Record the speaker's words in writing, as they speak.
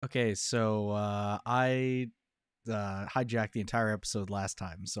Okay, so I hijacked the entire episode last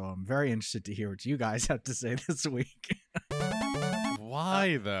time, so I'm very interested to hear what you guys have to say this week.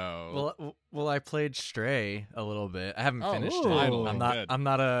 Why though? Well, I played Stray a little bit. I haven't Oh, finished finally, it. I'm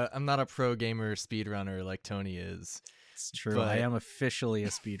good. not a pro gamer speedrunner like Tony is. It's true. But- I am officially a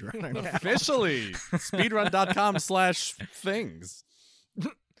speedrunner now. Officially, speedrun.com/things.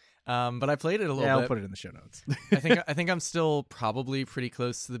 But I played it a little Yeah, I'll bit. put it in the show notes. I think I'm still probably pretty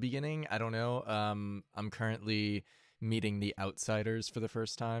close to the beginning. I don't know. I'm currently meeting the outsiders for the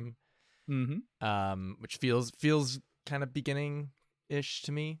first time. Mm-hmm. Which feels kind of beginning-ish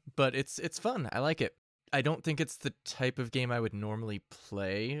to me, but it's fun. I like it. I don't think it's the type of game I would normally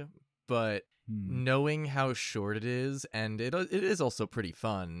play, but knowing how short it is, and it is also pretty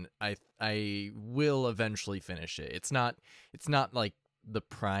fun, I will eventually finish it. It's not like the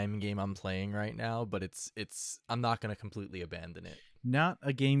prime game I'm playing right now, but it's I'm not going to completely abandon it. Not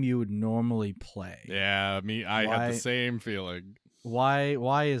a game you would normally play. Yeah, me. I Why- had the same feeling.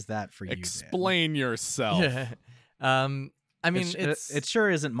 Why is that for you? Dan? Explain yourself. I mean, it sure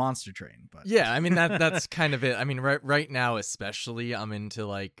isn't Monster Train, but yeah, I mean that's kind of it. I mean, right now especially, I'm into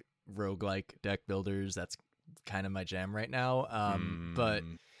like roguelike deck builders. That's kind of my jam right now. But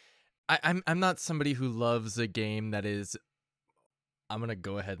I'm not somebody who loves a game that is, I'm gonna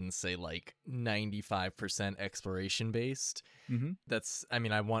go ahead and say, like 95% exploration based. Mhm. I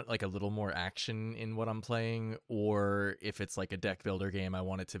mean, I want like a little more action in what I'm playing, or if it's like a deck builder game, I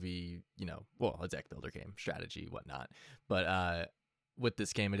want it to be, a deck builder game, strategy, whatnot. But with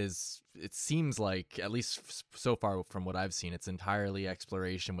this game, it seems like, at least so far from what I've seen, it's entirely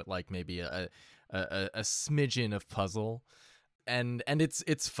exploration with like maybe a smidgen of puzzle. And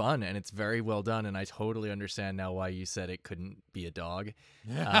it's fun, and it's very well done, and I totally understand now why you said it couldn't be a dog.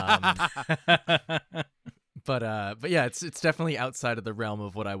 But yeah, it's definitely outside of the realm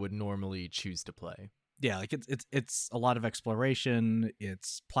of what I would normally choose to play. yeah, like it's a lot of exploration.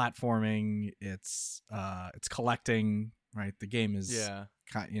 It's platforming. It's collecting. Right, the game is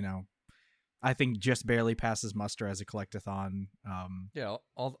I think just barely passes muster as a collectathon. Yeah,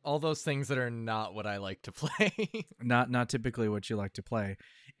 all those things that are not what I like to play. Not typically what you like to play.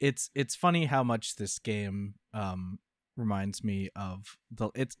 It's funny how much this game reminds me of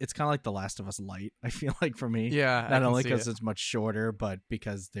it's kind of like The Last of Us Light. I feel like for me, Yeah, not only because it's much shorter, but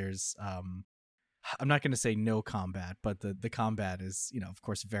because there's I'm not going to say no combat, but the combat is of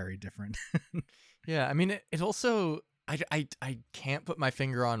course very different. Yeah, I mean it also. I can't put my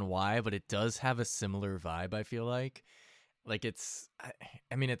finger on why, but it does have a similar vibe, I feel like it's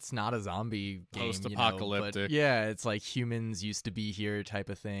I mean, it's not a zombie game, Post-apocalyptic. but yeah, it's like humans used to be here type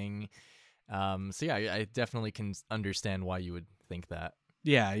of thing. So yeah, I definitely can understand why you would think that.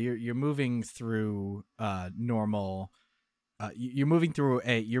 Yeah, you're moving through normal you're moving through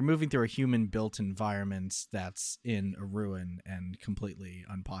a human built environment that's in a ruin and completely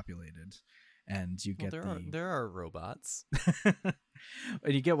unpopulated. And you get there are robots.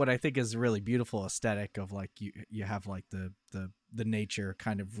 And you get what I think is a really beautiful aesthetic of like you have like the nature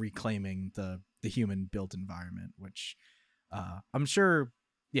kind of reclaiming the human built environment, which I'm sure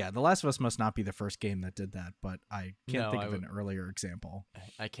The Last of Us must not be the first game that did that, but I can't think of an earlier example.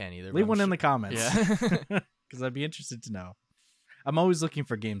 I can't either. Leave one in the comments. Yeah. Because I'd be interested to know. I'm always looking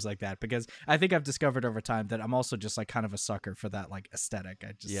for games like that because I think I've discovered over time that I'm also just like kind of a sucker for that like aesthetic.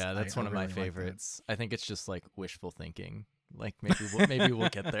 That's one of really my like favorites. I think it's just like wishful thinking. Like maybe we'll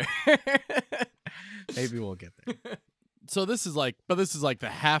get there. Maybe we'll get there. So this is like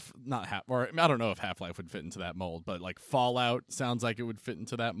the not half, or I don't know if Half-Life would fit into that mold, but like Fallout sounds like it would fit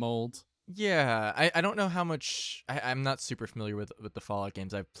into that mold. Yeah, I don't know how much. I'm not super familiar with the Fallout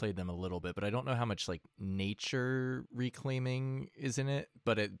games. I've played them a little bit, but I don't know how much like nature reclaiming is in it.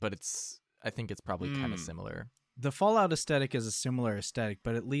 But I think it's probably kind of similar. The Fallout aesthetic is a similar aesthetic,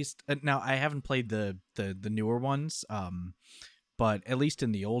 but at least now I haven't played the newer ones. But at least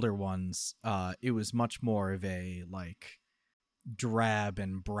in the older ones, it was much more of a like drab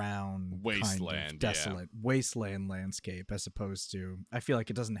and brown Wasteland, kind of desolate wasteland landscape, as opposed to, I feel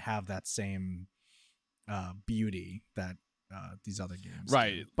like it doesn't have that same beauty that these other games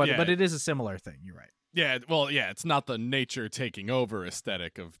right do. But it is a similar thing. You're right. Yeah, well, yeah, it's not the nature taking over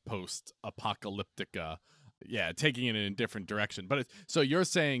aesthetic of post-apocalyptica. Yeah, taking it in a different direction. But so you're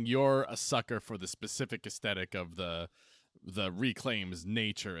saying you're a sucker for the specific aesthetic of the reclaims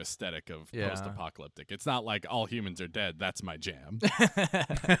nature aesthetic of post-apocalyptic. It's not like all humans are dead. That's my jam.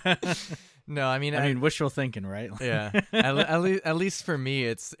 No, I mean wishful thinking, right? Yeah. At least for me,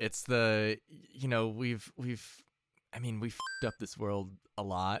 it's the we've f***ed up this world a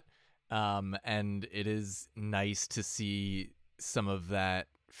lot, and it is nice to see some of that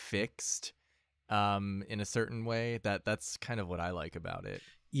fixed in a certain way. That's kind of what I like about it.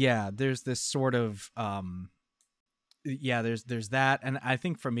 Yeah, there's this sort of there's that, and I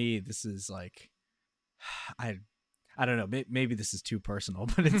think for me this is like I don't know, maybe this is too personal,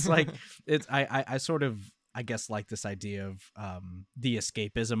 but it's like it's I sort of, I guess, like this idea of the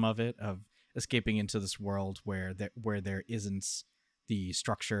escapism of it, of escaping into this world where there isn't the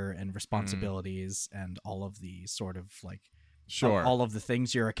structure and responsibilities and all of the sort of like Sure. all of the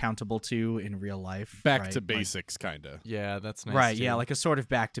things you're accountable to in real life. Back right? to basics, kind of. Yeah, that's nice. Right, too. yeah, like a sort of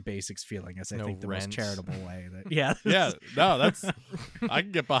back to basics feeling is, I No think, the rent. most charitable way. That yeah, Yeah, no, that's I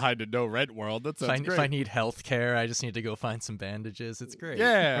can get behind a no rent world. That sounds if I great. need health care, I just need to go find some bandages. It's great.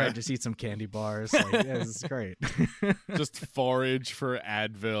 Yeah, right. Just eat some candy bars. Like, yeah, this is great. just forage for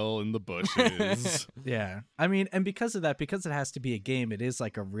Advil in the bushes. Yeah, I mean, and because of that, because it has to be a game, it is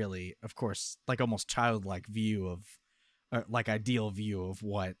like a really, of course, like almost childlike view of, like ideal view of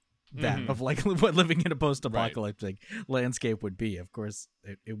what that Mhm. of like what living in a post-apocalyptic landscape would be. Of course,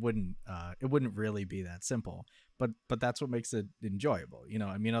 it wouldn't really be that simple, but that's what makes it enjoyable. You know,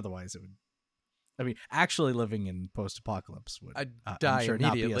 I mean, otherwise it would. I mean, actually living in post-apocalypse would, I'd I'm die sure,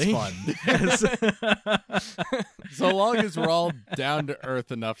 immediately. not be as fun. So long as we're all down to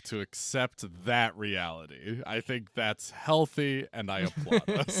earth enough to accept that reality, I think that's healthy, and I applaud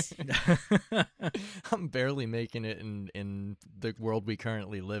us. I'm barely making it in the world we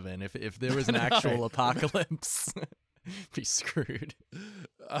currently live in. If there was an actual apocalypse, be screwed.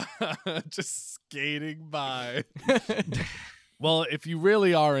 Just skating by. Well, if you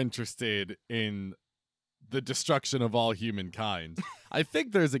really are interested in the destruction of all humankind, I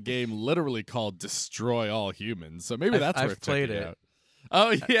think there's a game literally called Destroy All Humans. So maybe that's I've worth played checking it. out. Oh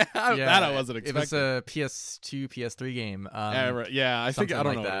yeah, that I wasn't expecting. It was a PS2, PS3 game. Yeah, I think something I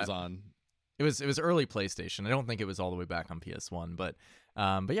don't like know what it was that. on. It was early PlayStation. I don't think it was all the way back on PS1, but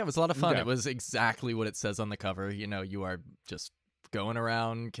yeah, it was a lot of fun. Okay. It was exactly what it says on the cover. You know, you are just going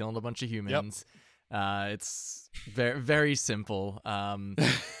around killing a bunch of humans. It's very, very simple.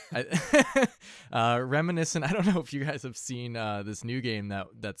 Reminiscent. I don't know if you guys have seen this new game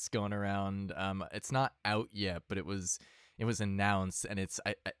that's going around. It's not out yet, but it was announced, and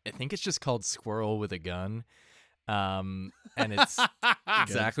I think it's just called Squirrel with a Gun. And it's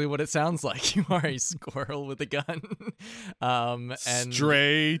exactly what it sounds like. You are a squirrel with a gun. And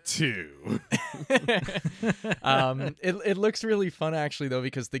Stray 2. it looks really fun actually though,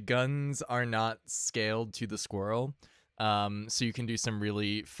 because the guns are not scaled to the squirrel. So you can do some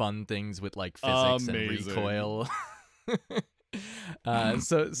really fun things with like physics and Amazing. recoil.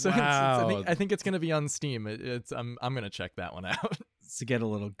 So Wow. I think it's gonna be on Steam. I'm gonna check that one out. To get a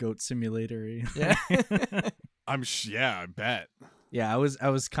little goat simulator. Yeah. I bet. Yeah, I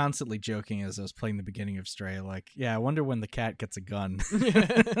was constantly joking as I was playing the beginning of Stray, like, yeah, I wonder when the cat gets a gun.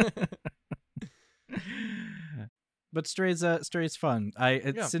 But Stray's fun.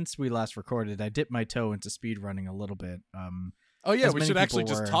 Since we last recorded, I dipped my toe into speedrunning a little bit. Oh yeah, As we many should actually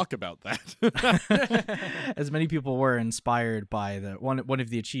people just were. talk about that. As many people were inspired by the one of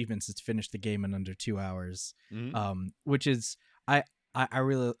the achievements is to finish the game in under 2 hours. Mhm. Which is I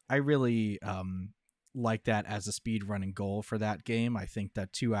really like that as a speed running goal for that game. I think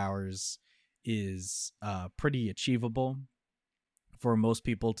that 2 hours is pretty achievable for most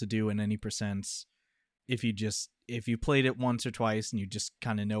people to do in any percent. If you played it once or twice and you just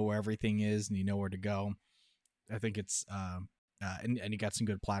kind of know where everything is and you know where to go, I think it's and you got some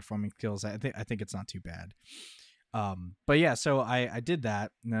good platforming skills. I think it's not too bad. But yeah, so I did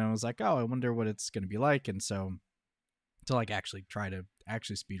that and then I was like, oh, I wonder what it's gonna be like, and so to like actually try to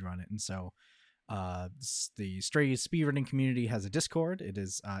actually speedrun it. And so the Stray speedrunning community has a Discord. It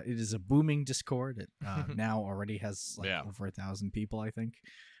is a booming Discord. It now already has like over 1,000 people, I think.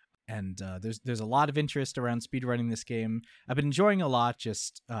 And there's a lot of interest around speedrunning this game. I've been enjoying a lot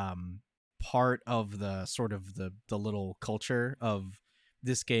just part of the sort of the little culture of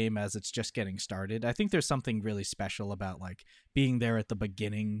this game as it's just getting started. I think there's something really special about like being there at the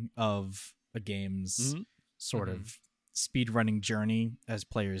beginning of a game's sort of speedrunning journey as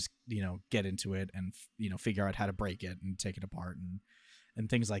players, get into it and, figure out how to break it and take it apart and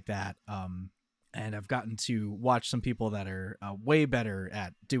things like that. And I've gotten to watch some people that are way better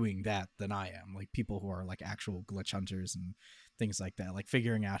at doing that than I am, like people who are like actual glitch hunters and things like that, like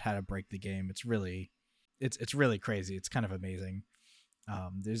figuring out how to break the game. It's really crazy. It's kind of amazing.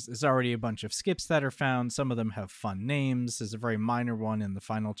 There's already a bunch of skips that are found. Some of them have fun names. There's a very minor one in the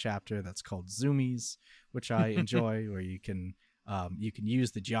final chapter that's called Zoomies, which I enjoy, where you can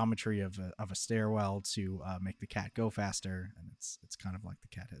use the geometry of a stairwell to make the cat go faster, and it's kind of like the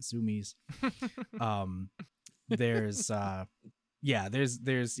cat has zoomies. There's yeah, there's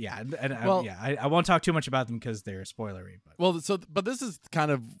yeah, and Well- I won't talk too much about them because they're spoilery. But Well, but this is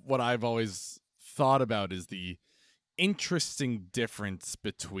kind of what I've always thought about is the interesting difference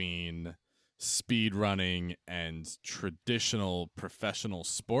between speedrunning and traditional professional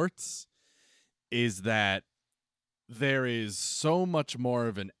sports is that there is so much more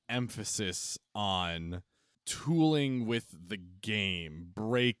of an emphasis on tooling with the game,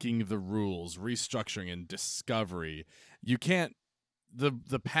 breaking the rules, restructuring, and discovery. You can't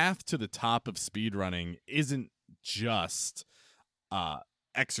the path to the top of speedrunning isn't just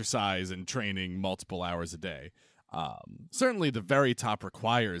exercise and training multiple hours a day. Certainly the very top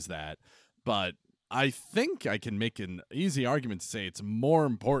requires that, but I think I can make an easy argument to say it's more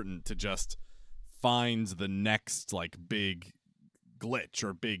important to just find the next like big glitch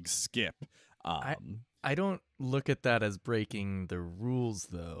or big skip. I don't look at that as breaking the rules,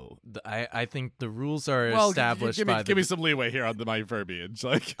 though. I think the rules are established give me some leeway here on my verbiage.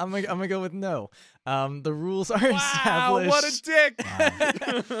 Like, I'm gonna go with no. The rules are wow, established. what a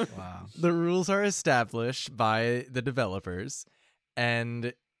dick! wow. The rules are established by the developers,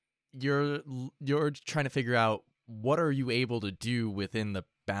 and you're trying to figure out what are you able to do within the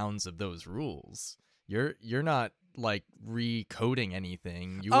bounds of those rules. You're not like recoding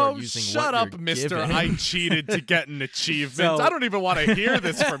anything. You are using shut what up, you're mister. given. I cheated to get an achievement. So- I don't even want to hear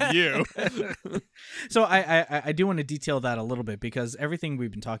this from you. So I do want to detail that a little bit because everything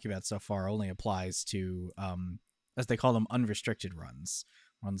we've been talking about so far only applies to as they call them unrestricted runs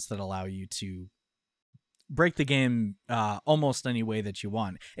that allow you to break the game almost any way that you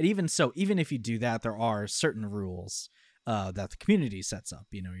want. And even so, even if you do that, there are certain rules that the community sets up.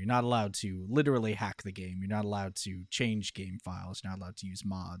 You know, you're not allowed to literally hack the game. You're not allowed to change game files. You're not allowed to use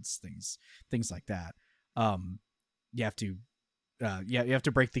mods, things like that. You have to you have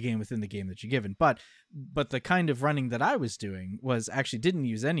to break the game within the game that you're given. But the kind of running that I was doing was actually didn't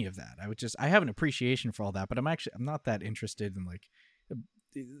use any of that. I have an appreciation for all that, but I'm not that interested in like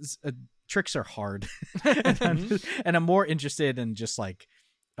tricks are hard, and I'm more interested in just like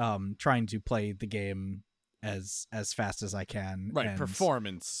trying to play the game as fast as I can. Right, and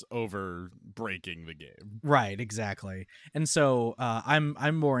performance over breaking the game. Right, exactly. And so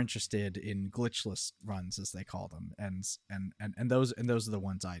I'm more interested in glitchless runs, as they call them, and those are the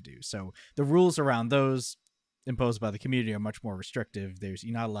ones I do. So the rules around those imposed by the community are much more restrictive.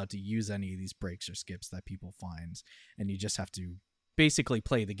 You're not allowed to use any of these breaks or skips that people find, and you just have to basically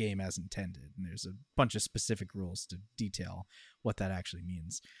play the game as intended. And there's a bunch of specific rules to detail what that actually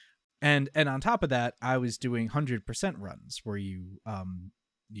means. And on top of that, I was doing 100% runs where you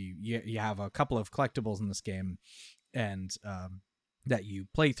have a couple of collectibles in this game, and that you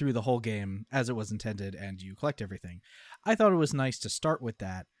play through the whole game as it was intended, and you collect everything. I thought it was nice to start with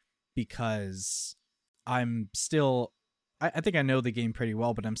that because I'm still, I think I know the game pretty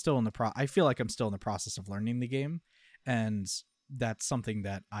well, but I'm still I feel like I'm still in the process of learning the game, and that's something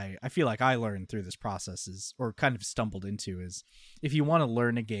that I feel like I learned through this process or kind of stumbled into is if you want to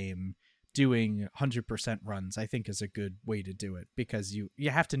learn a game, doing 100% runs I think is a good way to do it because you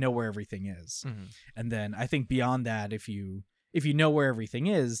have to know where everything is. Mm-hmm. And then I think beyond that, if you know where everything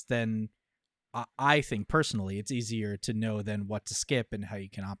is, then I think personally it's easier to know then what to skip and how you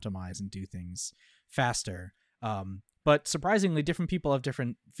can optimize and do things faster. But surprisingly, different people have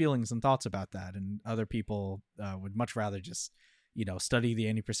different feelings and thoughts about that, and other people would much rather just study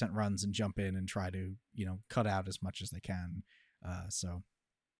the 80% runs and jump in and try to cut out as much as they can. So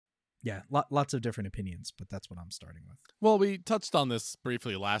yeah, lots of different opinions, but that's what I'm starting with. Well, we touched on this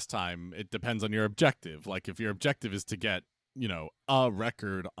briefly last time. It depends on your objective. Like if your objective is to get a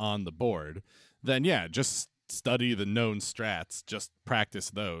record on the board, then yeah, just study the known strats, just practice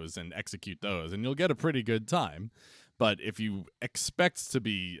those and execute those, and you'll get a pretty good time. But if you expect to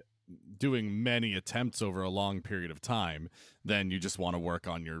be doing many attempts over a long period of time, then you just want to work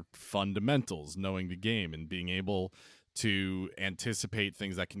on your fundamentals, knowing the game and being able to anticipate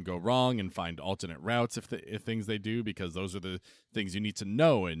things that can go wrong and find alternate routes if things they do, because those are the things you need to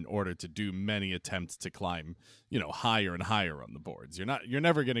know in order to do many attempts to climb higher and higher on the boards. You're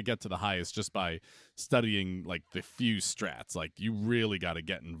never going to get to the highest just by studying like the few strats. Like you really got to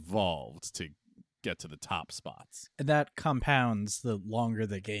get involved to get to the top spots. And that compounds the longer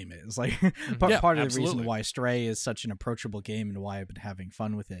the game is. Like part of the reason why Stray is such an approachable game and why I've been having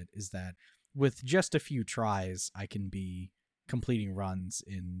fun with it is that with just a few tries, I can be completing runs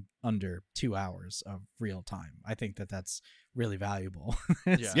in under 2 hours of real time. I think that's really valuable.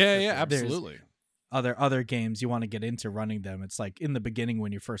 Yeah, absolutely. Other games you want to get into running them, it's like in the beginning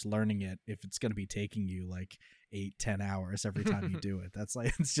when you're first learning it, if it's going to be taking you like 8-10 hours every time you do it, that's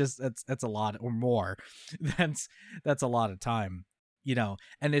like that's a lot or more. That's a lot of time. you know,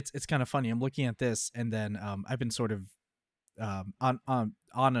 and it's kind of funny. I'm looking at this, and then I've been sort of on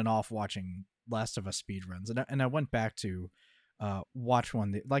and off watching Last of Us speed runs, and I went back to watch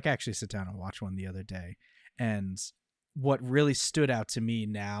one, like actually sit down and watch one the other day, and what really stood out to me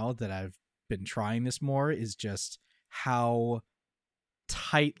now that I've been trying this more is just how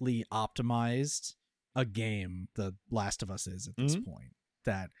tightly optimized a game The Last of Us is at this point.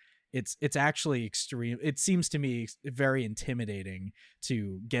 That it's actually extreme. It seems to me very intimidating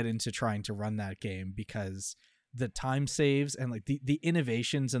to get into trying to run that game, because the time saves and like the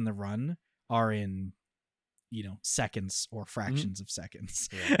innovations in the run are in, you know, seconds or fractions of seconds,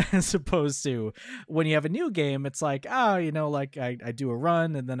 as opposed to when you have a new game, it's like, oh, you know, like I do a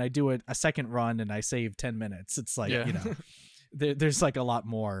run and then I do a second run and I save 10 minutes. It's like, you know, there's like a lot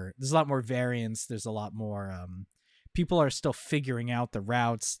more variance. There's a lot more, people are still figuring out the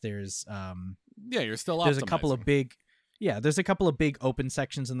routes. There's you're still there's a couple of big open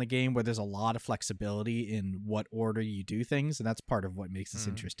sections in the game where there's a lot of flexibility in what order you do things, and that's part of what makes this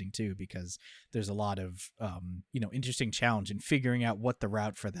interesting too, because there's a lot of you know, interesting challenge in figuring out what the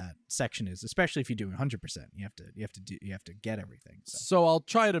route for that section is, especially if you're doing 100%. You have to get everything. So I'll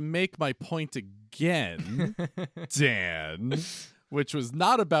try to make my point again, Dan, which was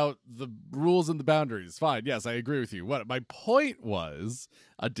not about the rules and the boundaries. Fine, yes, I agree with you. What my point was,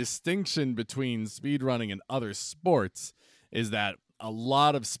 a distinction between speedrunning and other sports is that a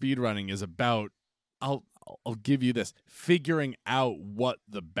lot of speedrunning is about, I'll give you this, figuring out what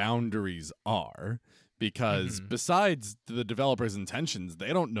the boundaries are, because besides the developer's intentions,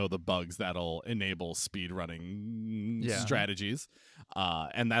 they don't know the bugs that'll enable speedrunning strategies.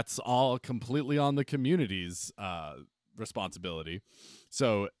 And that's all completely on the community's responsibility.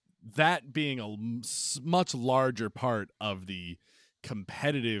 So that being a much larger part of the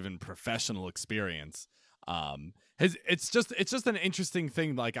competitive and professional experience, it's just an interesting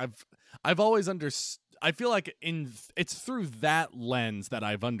thing. Like I've always understood. I feel like it's through that lens that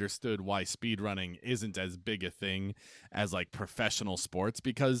I've understood why speedrunning isn't as big a thing as like professional sports,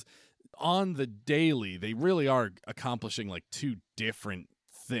 because on the daily they really are accomplishing like two different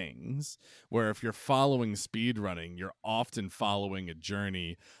things, where if you're following speedrunning, you're often following a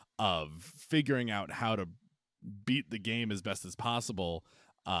journey of figuring out how to beat the game as best as possible,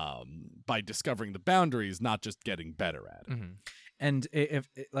 by discovering the boundaries, not just getting better at it. And if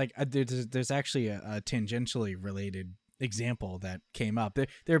like there's actually a tangentially related example that came up. There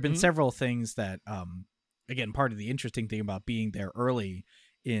have been several things that again, part of the interesting thing about being there early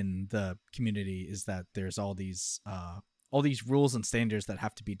in the community is that there's all these rules and standards that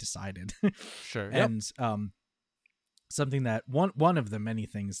have to be decided. Sure. And something that one of the many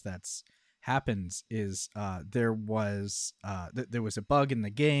things that's happens is there was a bug in the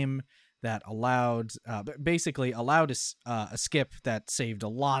game that basically allowed a skip that saved a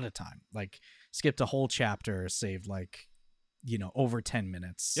lot of time. Like skipped a whole chapter, saved like, you know, over 10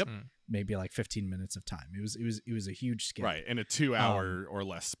 minutes. Maybe like 15 minutes of time. It was a huge skip. Right, in a 2 hour or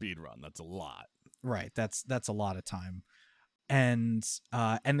less speed run, that's a lot. Right, that's a lot of time. And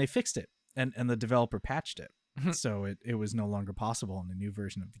they fixed it, and the developer patched it. So it was no longer possible in the new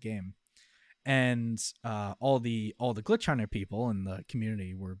version of the game. And all the glitch hunter people in the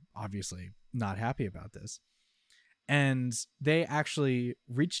community were obviously not happy about this, and they actually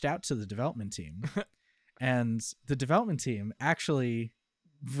reached out to the development team, and the development team actually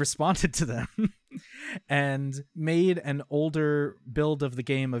responded to them and made an older build of the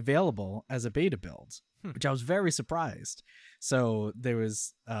game available as a beta build, which I was very surprised. So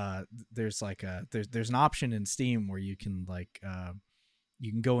there's an option in Steam where you can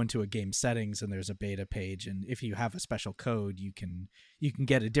you can go into a game settings and there's a beta page, and if you have a special code, you can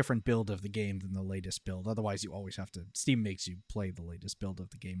get a different build of the game than the latest build. Otherwise, you always have to. Steam makes you play the latest build of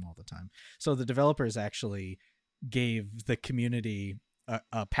the game all the time. So the developers actually gave the community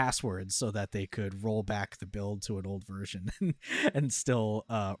a password so that they could roll back the build to an old version and still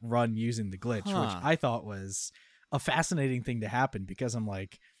run using the glitch, which I thought was a fascinating thing to happen, because I'm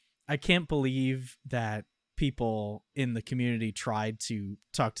like, I can't believe that people in the community tried to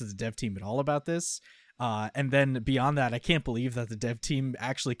talk to the dev team at all about this. And then beyond that, I can't believe that the dev team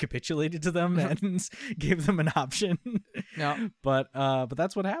actually capitulated to them and gave them an option. Now, but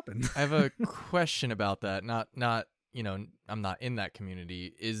that's what happened. I have a question about that. Not, you know, I'm not in that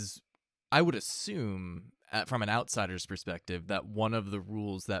community. I would assume from an outsider's perspective that one of the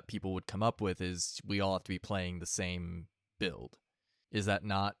rules that people would come up with is we all have to be playing the same build. Is that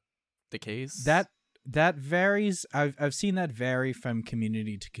not the case? That varies. I've seen that vary from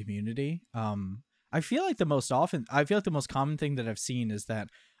community to community. I feel like the most common thing that I've seen is that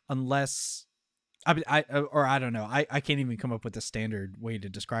unless I don't know. I can't even come up with a standard way to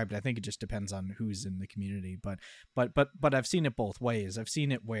describe it. I think it just depends on who's in the community. But I've seen it both ways. I've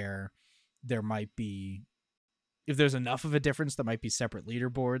seen it where there might be, if there's enough of a difference, there might be separate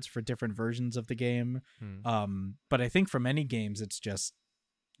leaderboards for different versions of the game. But I think for many games, it's just,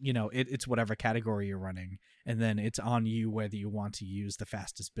 it's whatever category you're running, and then it's on you whether you want to use the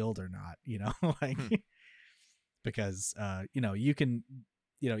fastest build or not. Because you can.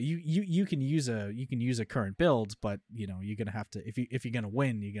 You can use a current build, but you're gonna have to, if you're gonna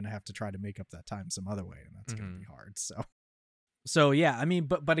win, you're gonna have to try to make up that time some other way, and that's gonna be hard. So yeah, I mean,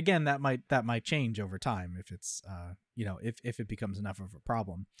 but again, that might change over time if it's if it becomes enough of a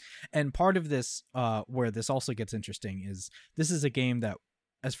problem. And part of this where this also gets interesting is this is a game that,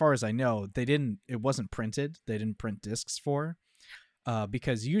 as far as I know, it wasn't printed. They didn't print discs for,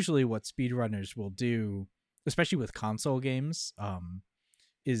 because usually what speedrunners will do, especially with console games,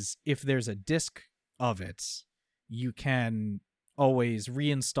 is if there's a disc of it, you can always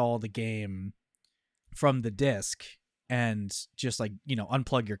reinstall the game from the disc and just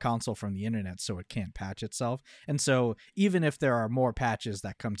unplug your console from the internet so it can't patch itself. And so even if there are more patches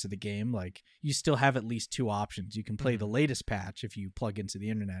that come to the game, you still have at least two options. You can play the latest patch if you plug into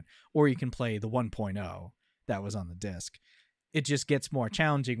the internet, or you can play the 1.0 that was on the disc. It just gets more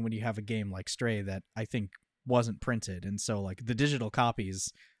challenging when you have a game like Stray that I think wasn't printed, and so the digital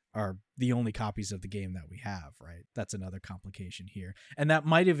copies are the only copies of the game that we have, right? That's another complication here, and that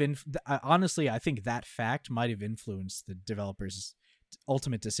might have honestly, I think that fact might have influenced the developers'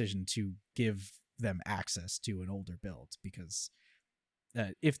 ultimate decision to give them access to an older build, because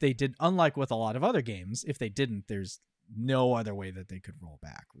if they did, unlike with a lot of other games, if they didn't, there's no other way that they could roll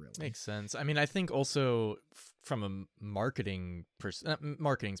back, really. Makes sense. I mean, I think also from a marketing's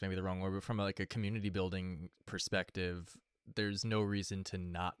maybe the wrong word, but from a community building perspective, there's no reason to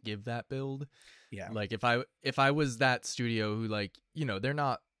not give that build. Yeah. If I was that studio who they're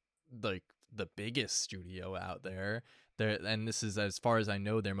not the biggest studio out there, and this is, as far as I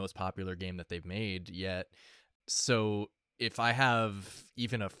know, their most popular game that they've made yet. So if I have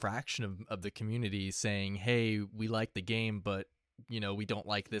even a fraction of the community saying, hey, we like the game, but, we don't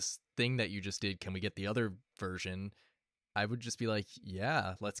like this thing that you just did, can we get the other version? I would just be like,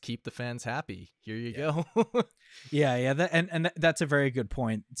 yeah, let's keep the fans happy. Here you go. Yeah. That's a very good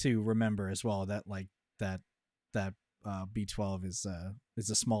point to remember as well, that that B12 is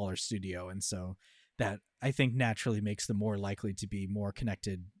a smaller studio. And so that, I think, naturally makes them more likely to be more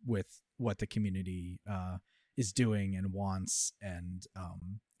connected with what the community is doing and wants, and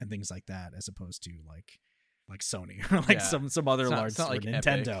things like that, as opposed to like Sony or some other large store,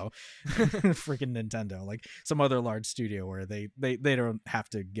 Nintendo. Freaking Nintendo, some other large studio where they don't have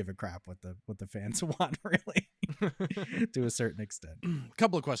to give a crap what the fans want, really. To a certain extent. A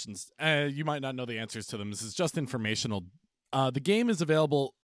couple of questions. You might not know the answers to them. This is just informational. The game is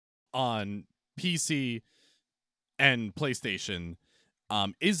available on PC and PlayStation.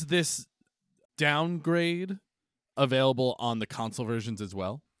 Is this downgrade available on the console versions as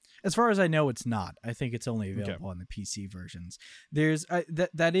well? As far as I know, it's not. I think it's only available on the PC versions. There's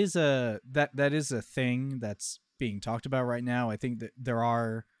that is a thing that's being talked about right now. I think that there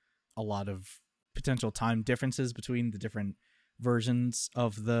are a lot of potential time differences between the different versions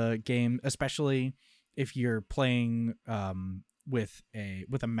of the game, especially if you're playing with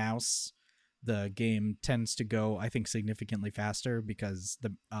a mouse. The game tends to go, I think, significantly faster, because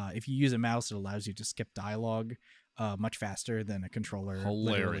if you use a mouse, it allows you to skip dialogue much faster than a controller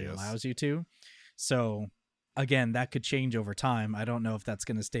literally allows you to. So again, that could change over time. I don't know if that's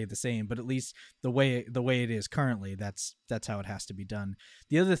going to stay the same, but at least the way it is currently, that's how it has to be done.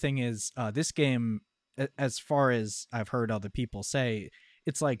 The other thing is, this game, as far as I've heard other people say,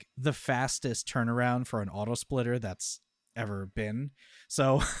 it's the fastest turnaround for an auto splitter that's ever been.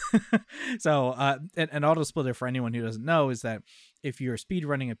 So an auto splitter, for anyone who doesn't know, is that if you're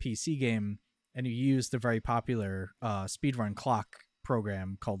speedrunning a PC game and you use the very popular speedrun clock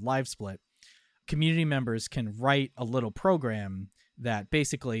program called LiveSplit, community members can write a little program that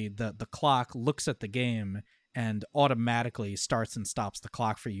basically the clock looks at the game and automatically starts and stops the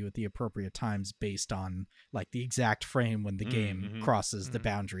clock for you at the appropriate times based on the exact frame when the game crosses the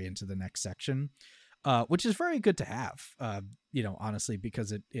boundary into the next section. Which is very good to have, honestly,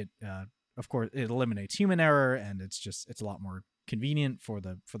 because it of course it eliminates human error, and it's a lot more convenient for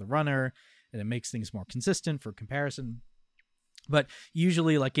the runner, and it makes things more consistent for comparison. But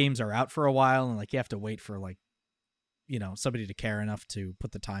usually games are out for a while, and you have to wait for somebody to care enough to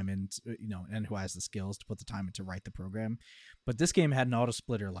put the time in, and who has the skills to put the time in to write the program. But this game had an auto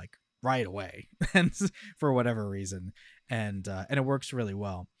splitter right away, and for whatever reason, and it works really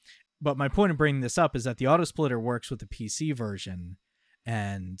well. but my point of bringing this up is that the auto splitter works with the PC version,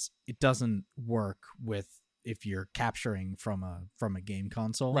 and it doesn't work with if you're capturing from a game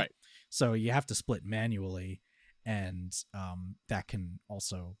console. Right. So you have to split manually, and that can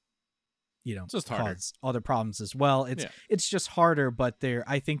also, just harder. cause other problems as well. It's just harder, but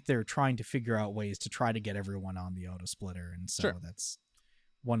I think they're trying to figure out ways to try to get everyone on the auto splitter, and so that's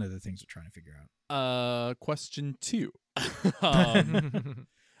one of the things we're trying to figure out. Question 2.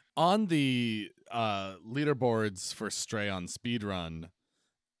 On the leaderboards for Stray on Speedrun,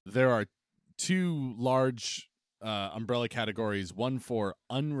 there are 2 large umbrella categories, one for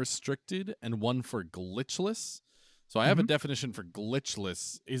unrestricted and one for glitchless. So I have a definition for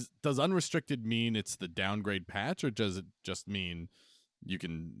glitchless. Does unrestricted mean it's the downgrade patch, or does it just mean you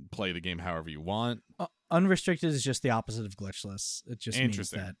can play the game however you want? Unrestricted is just the opposite of glitchless. It just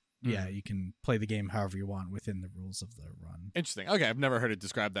means that Mm-hmm. you can play the game however you want within the rules of the run. Interesting. Okay, I've never heard it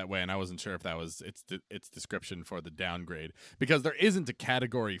described that way, and I wasn't sure if that was its description for the downgrade, because there isn't a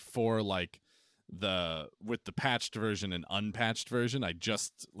category for like with the patched version and unpatched version. I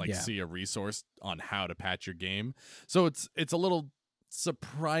just see a resource on how to patch your game. So it's a little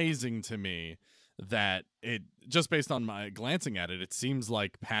surprising to me that it, just based on my glancing at it, it seems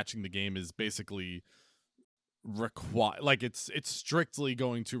like patching the game is basically it's strictly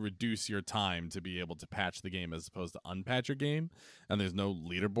going to reduce your time to be able to patch the game as opposed to unpatch your game, and there's no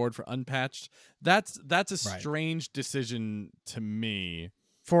leaderboard for unpatched. That's a strange decision to me.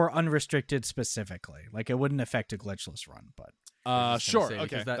 For unrestricted specifically, like it wouldn't affect a glitchless run, but sure, say,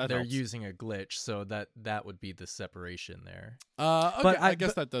 okay, that they're helps. using a glitch, so that would be the separation there. Okay, but I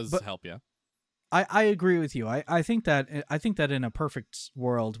guess that does help. Yeah, I agree with you. I think that in a perfect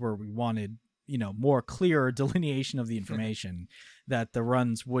world where we wanted more clear delineation of the information, that the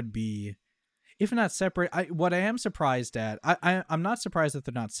runs would be, if not separate. What I am surprised at, I'm not surprised that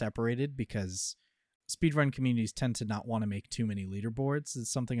they're not separated, because speedrun communities tend to not want to make too many leaderboards.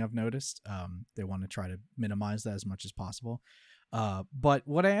 It's something I've noticed. They want to try to minimize that as much as possible. But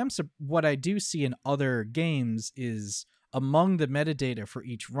what I do see in other games is, among the metadata for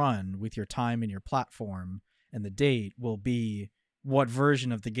each run, with your time and your platform and the date, will be what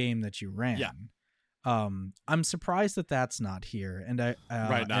version of the game that you ran. Yeah. I'm surprised that that's not here, and not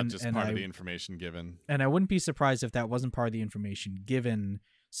just part of the information given. And I wouldn't be surprised if that wasn't part of the information given,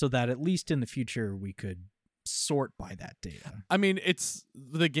 so that at least in the future we could sort by that data. I mean,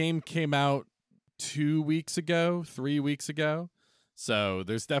 the game came out 2 weeks ago, 3 weeks ago. So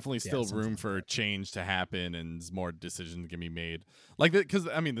there's definitely still room for change to happen, and more decisions can be made. Like, because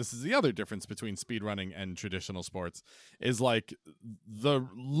I mean, this is the other difference between speedrunning and traditional sports, is like the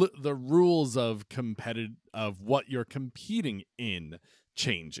rules of what you're competing in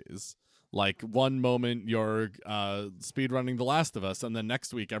changes. Like, one moment you're speedrunning The Last of Us, and then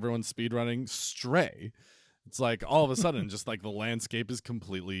next week everyone's speedrunning Stray. It's like all of a sudden, just like the landscape is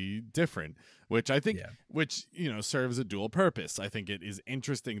completely different, which I think, serves a dual purpose. I think it is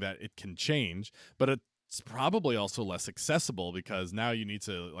interesting that it can change, but it's probably also less accessible, because now you need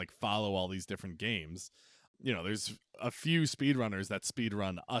to like follow all these different games. There's a few speedrunners that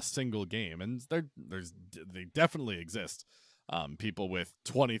speedrun a single game, and they definitely exist. People with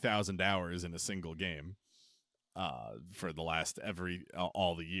 20,000 hours in a single game. For the last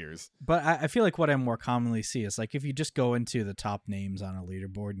all the years. But I feel like what I more commonly see is, like, if you just go into the top names on a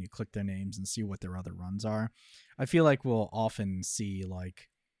leaderboard and you click their names and see what their other runs are, I feel like we'll often see like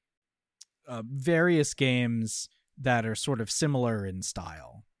various games that are sort of similar in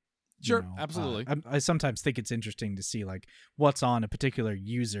style. Sure, absolutely. I sometimes think it's interesting to see like what's on a particular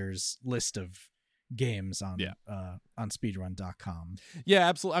user's list of games on speedrun.com. Yeah,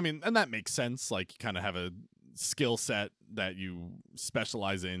 absolutely. I mean, and that makes sense. Like, you kind of have a skill set that you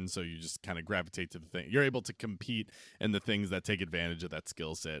specialize in, so you just kind of gravitate to the thing. You're able to compete in the things that take advantage of that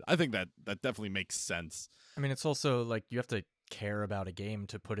skill set. I think that definitely makes sense. I mean, it's also like you have to care about a game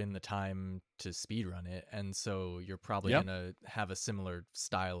to put in the time to speedrun it, and so you're probably gonna have a similar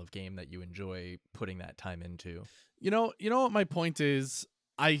style of game that you enjoy putting that time into. You know what my point is?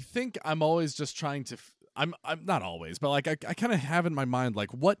 I think I'm always just trying to I'm not always, but like I kind of have in my mind,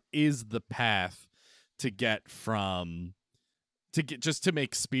 like, what is the path to get to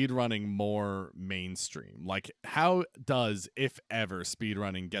make speedrunning more mainstream? Like, how does, if ever,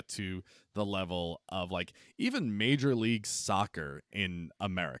 speedrunning get to the level of like even Major League Soccer in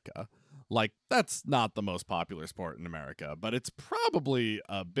America? Like, that's not the most popular sport in America, but it's probably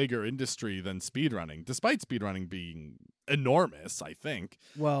a bigger industry than speedrunning, despite speedrunning being enormous, I think.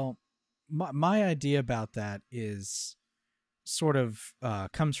 Well, my idea about that is sort of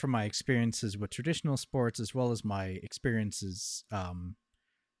comes from my experiences with traditional sports, as well as my experiences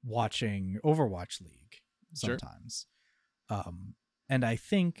watching Overwatch League Sure. sometimes. And I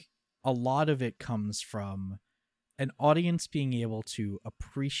think a lot of it comes from an audience being able to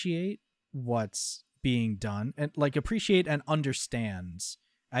appreciate what's being done and like appreciate and understand.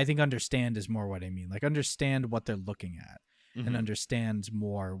 I think understand is more what I mean. Like understand what they're looking at and understand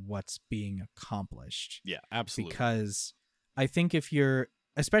more what's being accomplished. Yeah, absolutely. Because I think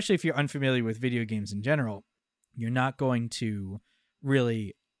especially if you're unfamiliar with video games in general, you're not going to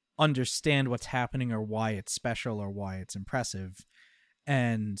really understand what's happening or why it's special or why it's impressive.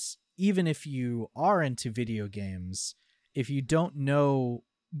 And even if you are into video games, if you don't know,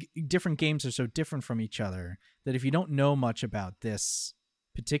 different games are so different from each other that if you don't know much about this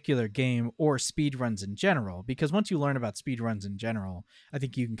particular game or speedruns in general, because once you learn about speedruns in general, I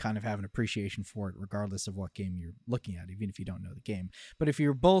think you can kind of have an appreciation for it regardless of what game you're looking at, even if you don't know the game. But if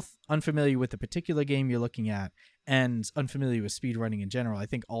you're both unfamiliar with the particular game you're looking at and unfamiliar with speedrunning in general, I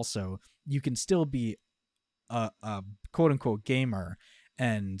think also you can still be a quote-unquote gamer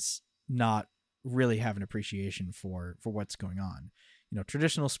and not really have an appreciation for what's going on. You know,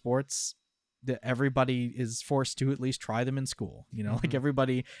 traditional sports that everybody is forced to at least try them in school, you know, like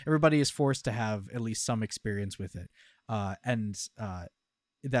everybody is forced to have at least some experience with it.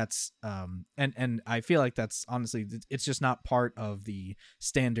 That's and I feel like that's honestly, it's just not part of the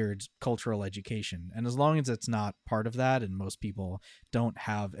standard cultural education. And as long as it's not part of that, and most people don't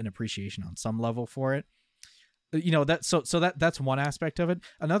have an appreciation on some level for it, you know, that's one aspect of it.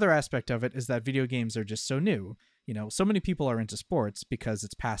 Another aspect of it is that video games are just so new. You know, so many people are into sports because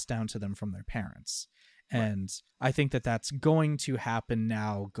it's passed down to them from their parents. And I think that that's going to happen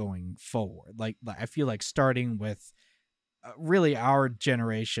now going forward. Like I feel like starting with really our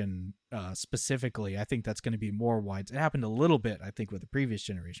generation specifically, I think that's going to be more wide. It happened a little bit, I think, with the previous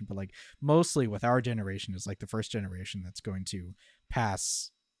generation, but like mostly with our generation is like the first generation that's going to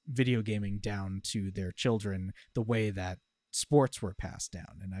pass video gaming down to their children the way that sports were passed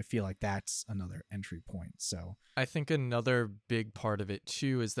down. And I feel like that's another entry point. So I think another big part of it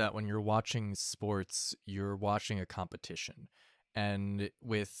too is that when you're watching sports, you're watching a competition. And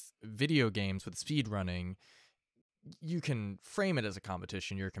with video games, with speedrunning, you can frame it as a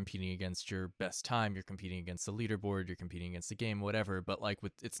competition. You're competing against your best time, you're competing against the leaderboard, you're competing against the game, whatever. But like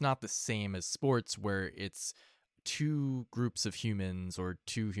it's not the same as sports where it's two groups of humans, or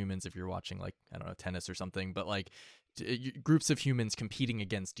two humans if you're watching like, I don't know, tennis or something, but like groups of humans competing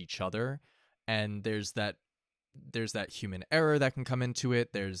against each other. And there's that human error that can come into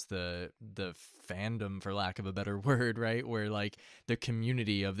it. There's the fandom, for lack of a better word, right? Where like the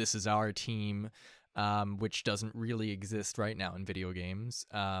community of this is our team, which doesn't really exist right now in video games,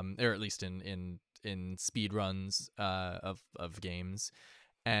 or at least in speed runs of games.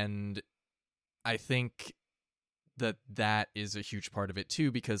 And I think that is a huge part of it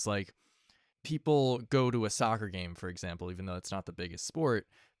too, because like people go to a soccer game, for example, even though it's not the biggest sport,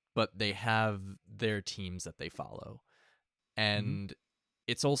 but they have their teams that they follow. And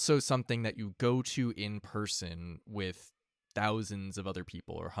it's also something that you go to in person with thousands of other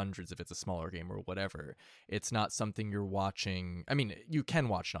people, or hundreds if it's a smaller game or whatever. It's not something you're watching. I mean, you can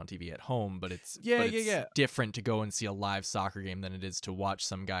watch it on TV at home, but it's different to go and see a live soccer game than it is to watch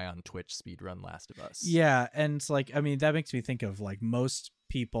some guy on Twitch speedrun Last of Us. Yeah, and like, I mean, that makes me think of like most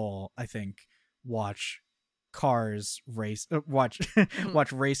people, I think, watch cars race watch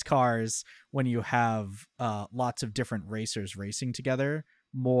race cars when you have lots of different racers racing together,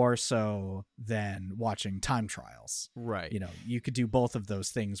 more so than watching time trials. Right. You know, you could do both of those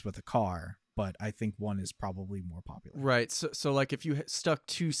things with a car, but I think one is probably more popular. Right. So like if you stuck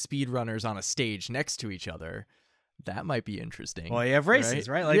two speedrunners on a stage next to each other, that might be interesting. Well, you have races,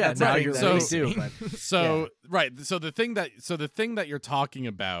 right? Like, yeah, that's now how you're you racing. do. But, So right. So the thing that you're talking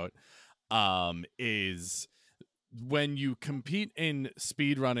about is when you compete in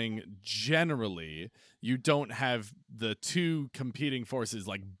speedrunning, generally, you don't have the two competing forces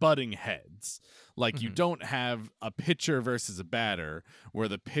like butting heads. Like you don't have a pitcher versus a batter where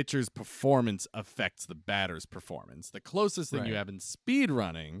the pitcher's performance affects the batter's performance. The closest thing you have in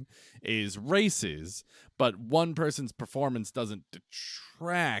speedrunning is races, but one person's performance doesn't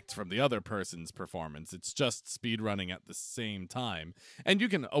detract from the other person's performance. It's just speedrunning at the same time. And you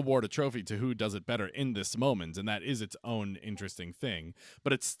can award a trophy to who does it better in this moment, and that is its own interesting thing.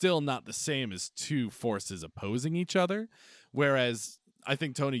 But it's still not the same as two forces opposing each other. Whereas I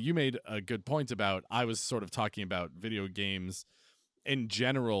think, Tony, you made a good point about, I was sort of talking about video games in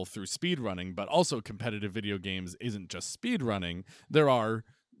general through speedrunning, but also competitive video games isn't just speedrunning. There are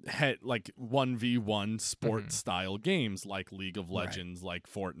like 1v1 sport style games like League of Legends, like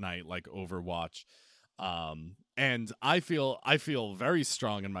Fortnite, like Overwatch, And I feel very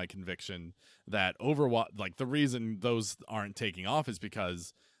strong in my conviction that Overwatch, like the reason those aren't taking off is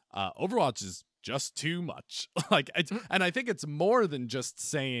because Overwatch is just too much. And I think it's more than just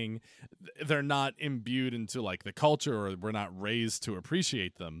saying they're not imbued into like the culture or we're not raised to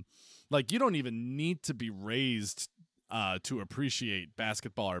appreciate them. Like you don't even need to be raised to appreciate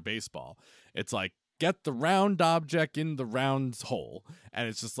basketball or baseball. It's like get the round object in the round hole, and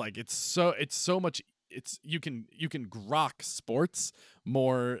it's just like it's so much. You can grok sports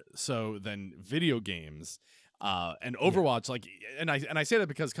more so than video games, and Overwatch. Like, and I say that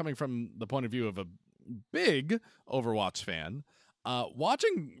because coming from the point of view of a big Overwatch fan,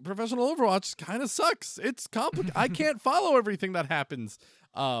 watching professional Overwatch kind of sucks. It's complicated. I can't follow everything that happens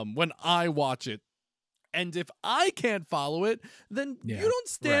when I watch it, and if I can't follow it, then you don't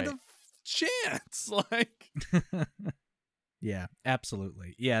stand a chance. Like. Yeah,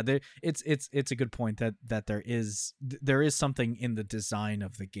 absolutely. Yeah, it's a good point that there is something in the design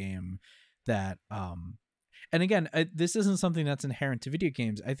of the game that and again, this isn't something that's inherent to video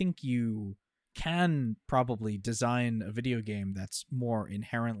games. I think you can probably design a video game that's more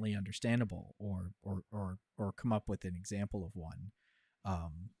inherently understandable or come up with an example of one.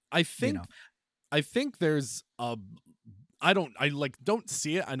 I think there's I don't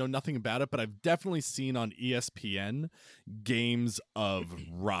see it. I know nothing about it, but I've definitely seen on ESPN games of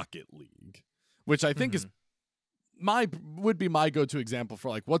Rocket League, which I think is would be my go-to example for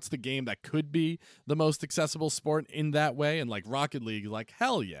like what's the game that could be the most accessible sport in that way. And like Rocket League, like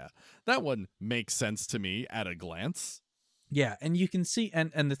hell yeah, that one makes sense to me at a glance. Yeah, and you can see,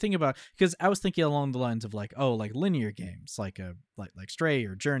 and the thing about, because I was thinking along the lines of like, oh, like linear games, like Stray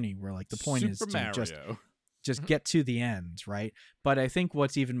or Journey, where like the point is to just get to the end, right? But I think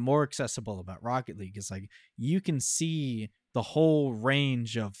what's even more accessible about Rocket League is like you can see the whole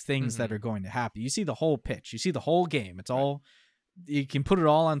range of things that are going to happen. You see the whole pitch, you see the whole game. It's all, you can put it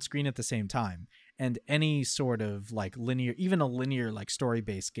all on screen at the same time. And any sort of like linear, even a linear like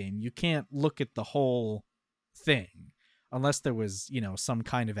story-based game, you can't look at the whole thing unless there was, you know, some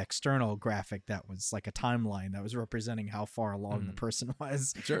kind of external graphic that was like a timeline that was representing how far along the person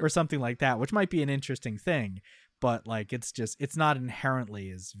was or something like that, which might be an interesting thing, but like it's not inherently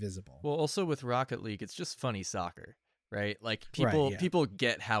as visible. Well, also with Rocket League, it's just funny soccer, right? Like people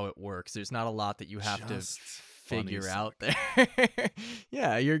get how it works. There's not a lot that you have to figure out there.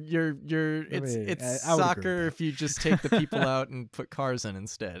 Yeah, it's soccer if you just take the people out and put cars in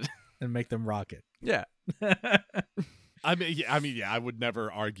instead and make them rocket. Yeah. I mean, I would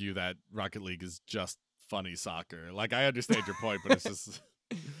never argue that Rocket League is just funny soccer. Like, I understand your point, but it's just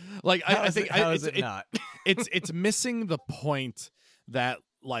like I think it's missing the point that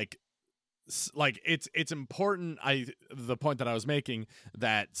like it's important. The point that I was making,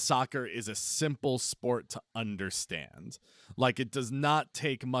 that soccer is a simple sport to understand. Like it does not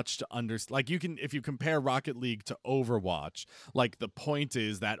take much to understand. Like if you compare Rocket League to Overwatch, like the point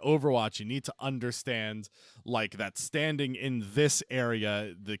is that Overwatch, you need to understand like that standing in this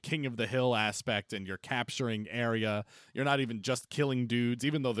area, the king of the hill aspect, and you're capturing area. You're not even just killing dudes,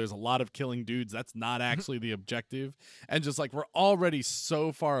 even though there's a lot of killing dudes. That's not actually the objective. And just like we're already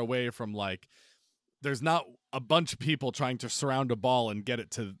so far away from like, there's not a bunch of people trying to surround a ball and get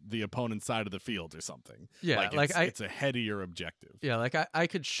it to the opponent's side of the field or something. Yeah, it's a headier objective. Yeah, like I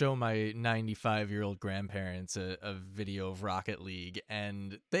could show my 95-year-old grandparents a video of Rocket League,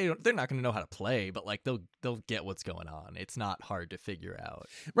 and they're not going to know how to play, but like they'll get what's going on. It's not hard to figure out.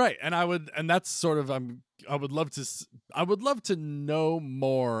 Right, and that's sort of I would love to know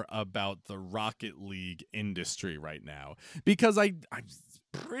more about the Rocket League industry right now, because I'm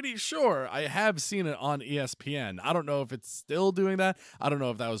pretty sure I have seen it on ESPN. I don't know if it's still doing that. I don't know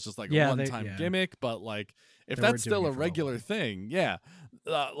if that was just like a one-time gimmick, but like if that's still a regular thing,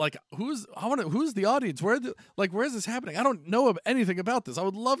 like who's the audience? Where's this happening? I don't know anything about this. I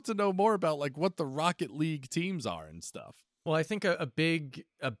would love to know more about like what the Rocket League teams are and stuff. Well, I think a big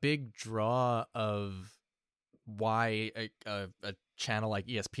draw of why a channel like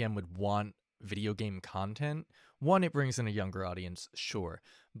ESPN would want video game content. One, it brings in a younger audience, sure.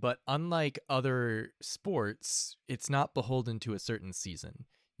 But unlike other sports, it's not beholden to a certain season.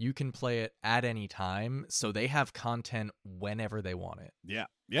 You can play it at any time, so they have content whenever they want it. Yeah.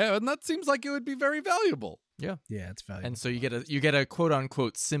 Yeah, and that seems like it would be very valuable. Yeah. Yeah, it's valuable. And so you get a quote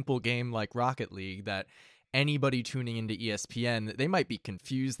unquote simple game like Rocket League that anybody tuning into ESPN, they might be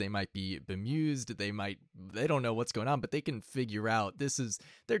confused, they might be bemused, they don't know what's going on, but they can figure out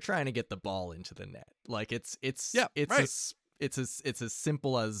they're trying to get the ball into the net. Like it's as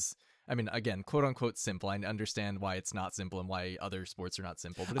simple as, I mean, again, quote unquote simple. I understand why it's not simple and why other sports are not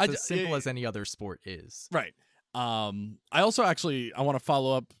simple, but it's as simple as any other sport is. Right. I also actually I want to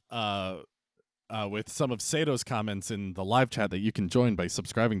follow up with some of Sato's comments in the live chat that you can join by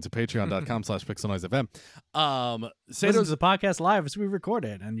subscribing to patreon.com/pixelnoisefm. Listen to the podcast live as we record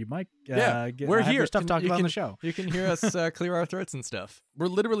it, and you might we're here. Your stuff talked about on the show. You can hear us clear our throats and stuff. We're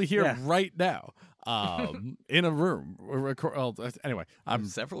literally here right now, in a room. Anyway, I'm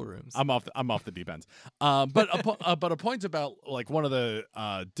several rooms. I'm off the deep end. But a point about like one of the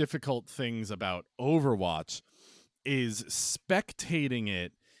difficult things about Overwatch is spectating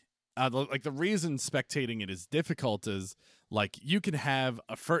it. Like the reason spectating it is difficult is like you can have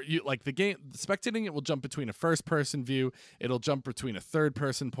the game spectating it will jump between a first person view, it'll jump between a third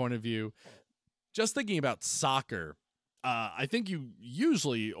person point of view. Just thinking about soccer, I think you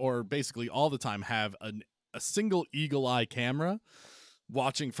usually or basically all the time have a single eagle eye camera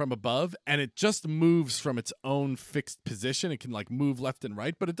watching from above, and it just moves from its own fixed position. It can like move left and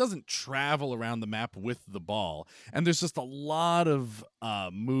right, but it doesn't travel around the map with the ball. And there's just a lot of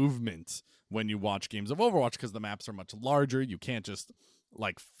movement when you watch games of Overwatch because the maps are much larger. You can't just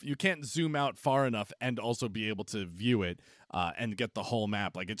you can't zoom out far enough and also be able to view it and get the whole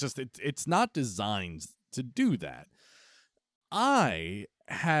map. Like it's not designed to do that. I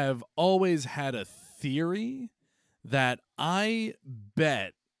have always had a theory that I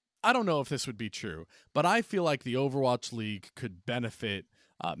bet, I don't know if this would be true, but I feel like the Overwatch League could benefit.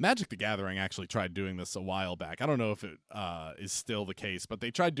 Magic the Gathering actually tried doing this a while back. I don't know if it is still the case, but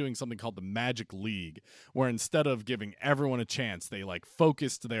they tried doing something called the Magic League, where instead of giving everyone a chance, they like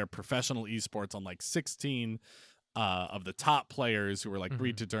focused their professional esports on like 16 of the top players who were like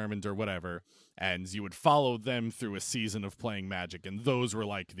predetermined or whatever, and you would follow them through a season of playing Magic, and those were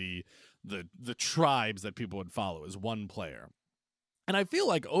like the tribes that people would follow as one player. And I feel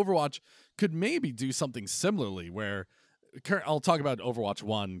like Overwatch could maybe do something similarly where I'll talk about Overwatch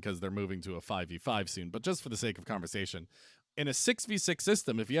 1 because they're moving to a 5v5 soon, but just for the sake of conversation, in a 6v6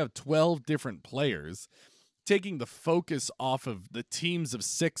 system, if you have 12 different players, taking the focus off of the teams of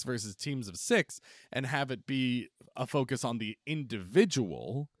 6 versus teams of 6 and have it be a focus on the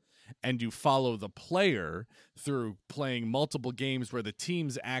individual, and you follow the player through playing multiple games where the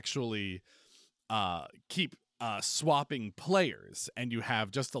teams actually keep swapping players, and you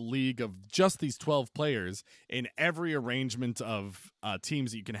have just a league of just these 12 players in every arrangement of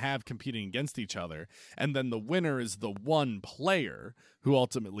teams that you can have competing against each other, and then the winner is the one player who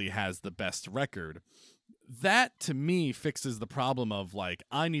ultimately has the best record. That to me fixes the problem of like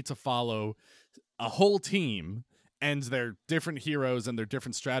I need to follow a whole team and their different heroes and their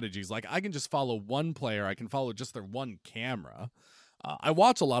different strategies. Like I can just follow one player. I can follow just their one camera. I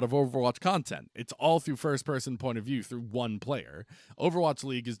watch a lot of Overwatch content. It's all through first-person point of view through one player. Overwatch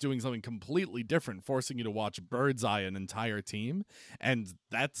League is doing something completely different, forcing you to watch bird's eye an entire team, and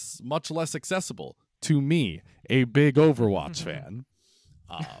that's much less accessible to me, a big Overwatch fan.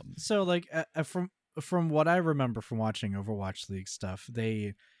 So, like, from what I remember from watching Overwatch League stuff,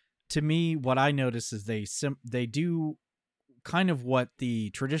 to me, what I notice is they do kind of what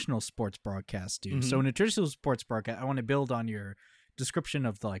the traditional sports broadcasts do. Mm-hmm. So in a traditional sports broadcast, I want to build on your description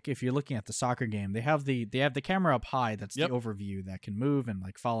of like if you're looking at the soccer game, they have the camera up high that's the overview that can move and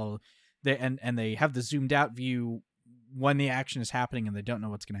like follow and they have the zoomed out view when the action is happening and they don't know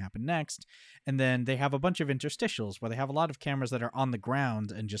what's going to happen next. And then they have a bunch of interstitials where they have a lot of cameras that are on the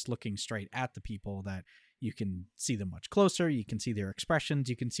ground and just looking straight at the people, that you can see them much closer, you can see their expressions,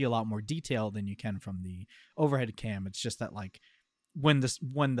 you can see a lot more detail than you can from the overhead cam. It's just that like when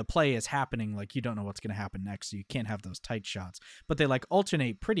the play is happening, like you don't know what's going to happen next, so you can't have those tight shots. But they like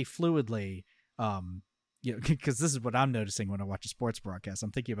alternate pretty fluidly, because this is what I'm noticing when I watch a sports broadcast.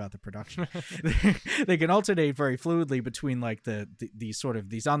 I'm thinking about the production. They can alternate very fluidly between like the sort of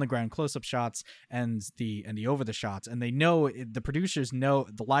these on the ground close up shots and the over the shots, and they know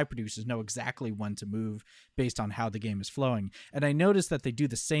the live producers know exactly when to move based on how the game is flowing. And I noticed that they do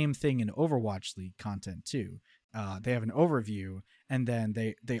the same thing in Overwatch League content too. They have an overview, and then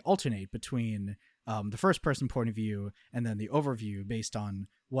they alternate between the first person point of view and then the overview based on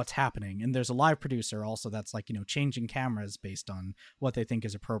what's happening. And there's a live producer also that's like, changing cameras based on what they think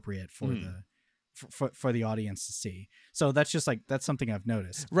is appropriate for for the audience to see. So that's just like, that's something I've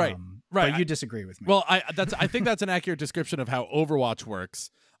noticed. Right. But you disagree with me. Well, I think that's an accurate description of how Overwatch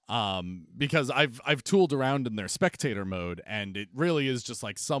works. Because I've tooled around in their spectator mode, and it really is just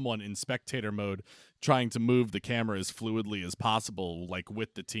like someone in spectator mode trying to move the camera as fluidly as possible, like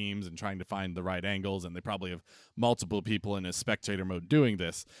with the teams and trying to find the right angles. And they probably have multiple people in a spectator mode doing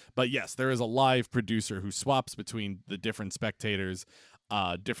this. But yes, there is a live producer who swaps between the different spectators,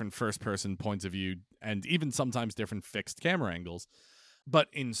 different first person points of view, and even sometimes different fixed camera angles. But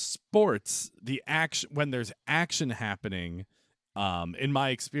in sports, the action, when there's action happening, in my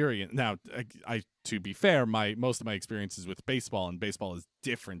experience, now I to be fair, most of my experience is with baseball, and baseball is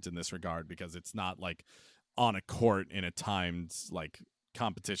different in this regard because it's not like on a court in a timed like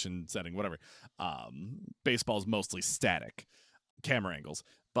competition setting, whatever. Baseball is mostly static camera angles.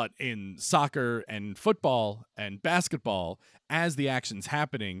 But in soccer and football and basketball, as the action's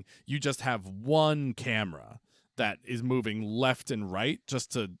happening, you just have one camera that is moving left and right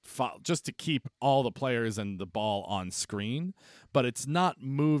just to keep all the players and the ball on screen, but it's not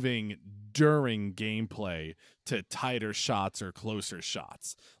moving during gameplay to tighter shots or closer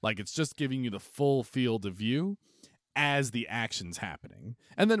shots. Like, it's just giving you the full field of view as the action's happening.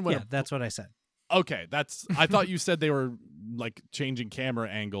 And then when that's what I said. Okay, I thought you said they were like changing camera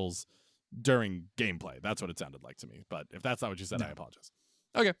angles during gameplay. That's what it sounded like to me. But if that's not what you said, No. I apologize.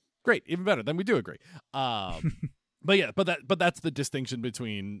 Okay, great, even better. Then we do agree. But yeah, but that's the distinction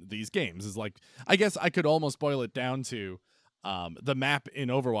between these games. Is like, I guess I could almost boil it down to the map in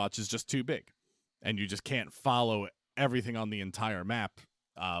Overwatch is just too big, and you just can't follow everything on the entire map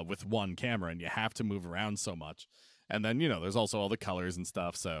with one camera, and you have to move around so much. And then, there's also all the colors and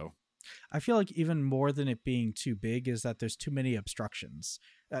stuff. So I feel like even more than it being too big is that there's too many obstructions.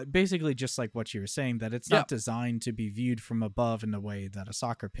 Basically, just like what you were saying, that it's not designed to be viewed from above in the way that a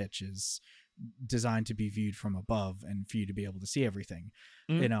soccer pitch is designed to be viewed from above and for you to be able to see everything.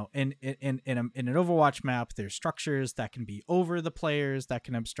 In an Overwatch map, there's structures that can be over the players that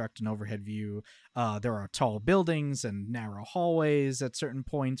can obstruct an overhead view. There are tall buildings and narrow hallways at certain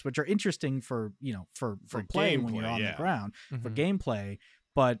points, which are interesting for playing when you're on the ground, for gameplay.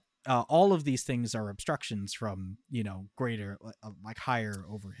 But all of these things are obstructions from greater like higher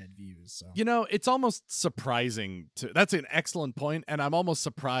overhead views. So it's almost surprising that's an excellent point, and I'm almost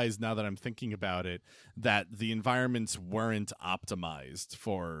surprised now that I'm thinking about it that the environments weren't optimized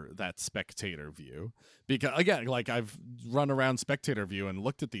for that spectator view, because again, like, I've run around spectator view and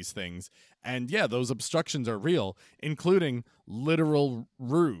looked at these things, and those obstructions are real, including literal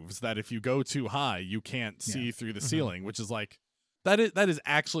roofs that if you go too high you can't see through the ceiling, which is like, that is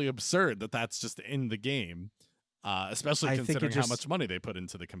actually absurd that's just in the game, especially considering how much money they put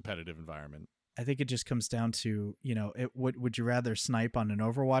into the competitive environment. I think it just comes down to, would you rather snipe on an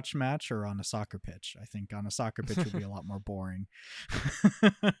Overwatch match or on a soccer pitch? I think on a soccer pitch would be a lot more boring.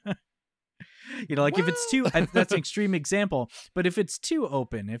 If it's too, that's an extreme example, but if it's too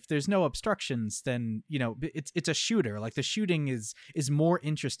open, if there's no obstructions, then, it's a shooter. Like, the shooting is more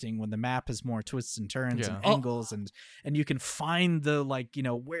interesting when the map has more twists and turns and angles, and you can find the,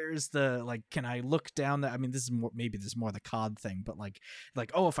 where's the, can I look down I mean, this is more the COD thing, but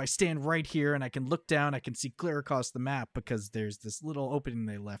if I stand right here and I can look down, I can see clear across the map because there's this little opening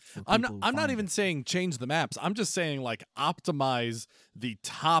they left for people. I'm not even saying change the maps. I'm just saying, like, optimize the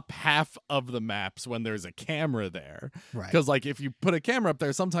top half of the maps when there's a camera there, right? Because, like, if you put a camera up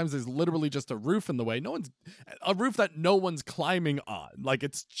there, sometimes there's literally just a roof in the way. A roof that no one's climbing on. Like,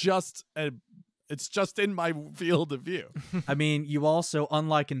 it's just in my field of view. I mean, you also,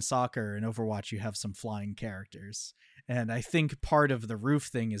 unlike in soccer and Overwatch, you have some flying characters. And I think part of the roof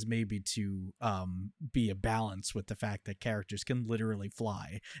thing is maybe to be a balance with the fact that characters can literally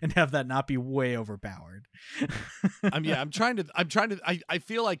fly and have that not be way overpowered. I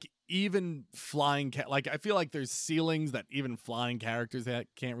feel like even flying, I feel like there's ceilings that even flying characters that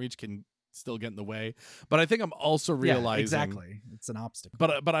can't reach can still get in the way. But I think I'm also realizing exactly, it's an obstacle.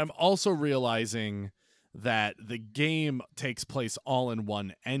 But I'm also realizing that the game takes place all in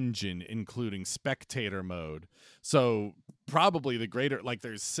one engine, including spectator mode. So probably the greater, like,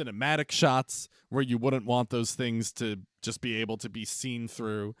 there's cinematic shots where you wouldn't want those things to just be able to be seen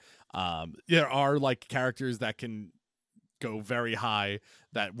through. There are, like, characters that can go very high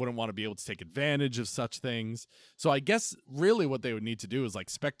that wouldn't want to be able to take advantage of such things. So I guess really what they would need to do is, like,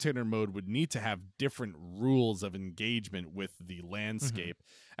 spectator mode would need to have different rules of engagement with the landscape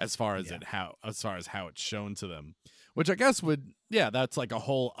as far as how it's shown to them, which I guess that's like a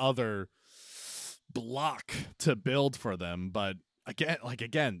whole other block to build for them. But again,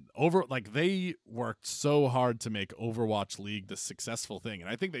 they worked so hard to make Overwatch League the successful thing, and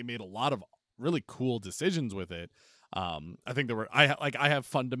I think they made a lot of really cool decisions with it. I think I have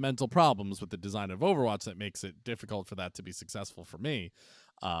fundamental problems with the design of Overwatch that makes it difficult for that to be successful for me.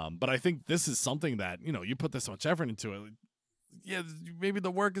 But I think this is something that, you put this much effort into it. Yeah, maybe the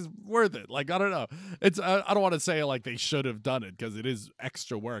work is worth it. Like, I don't know. I don't want to say like they should have done it because it is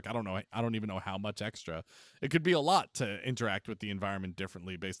extra work. I don't know. I don't even know how much extra. It could be a lot to interact with the environment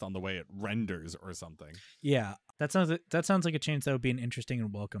differently based on the way it renders or something. Yeah, that sounds like a change that would be an interesting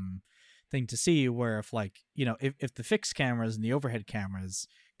and welcome thing to see, where if like, you know, if the fixed cameras and the overhead cameras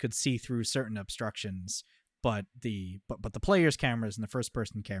could see through certain obstructions, but the player's cameras and the first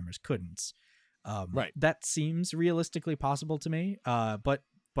person cameras couldn't. Right. That seems realistically possible to me.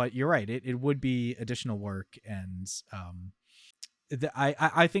 But you're right. It would be additional work, and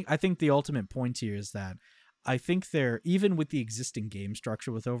I think the ultimate point here is that I think there, even with the existing game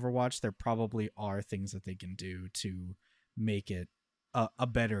structure with Overwatch, there probably are things that they can do to make it a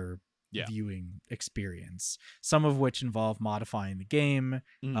better viewing experience. Some of which involve modifying the game,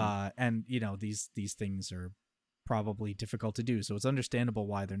 and you know, these things are probably difficult to do. So it's understandable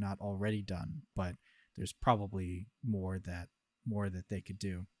why they're not already done, but there's probably more that they could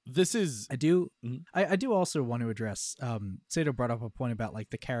do. This is I do also want to address Sato brought up a point about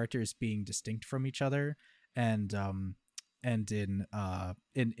like the characters being distinct from each other, and in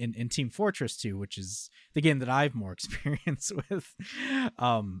Team Fortress 2, which is the game that I've more experience with,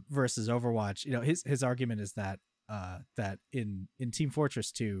 versus Overwatch, you know, his argument is that that in Team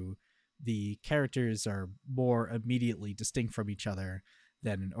Fortress 2 the characters are more immediately distinct from each other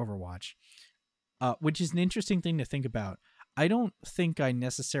than in Overwatch, which is an interesting thing to think about. I don't think I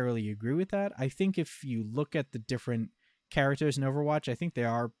necessarily agree with that. I think if you look at the different characters in Overwatch, I think they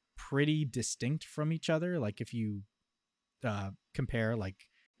are pretty distinct from each other. Like if you compare like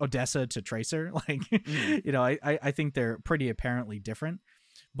Odessa to Tracer, like, you know, I think they're pretty apparently different.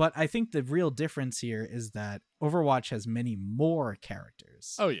 But I think the real difference here is that Overwatch has many more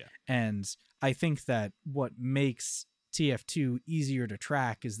characters. Oh, yeah. And I think that what makes TF2 easier to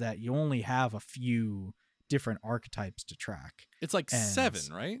track is that you only have a few different archetypes to track. It's like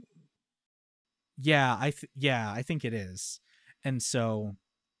 7, right? Yeah, I think it is. And so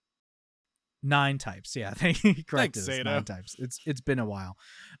 9 types. Yeah, correct. Thanks, 9 types. It's been a while.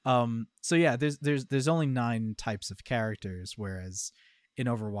 So yeah, there's only 9 types of characters, whereas in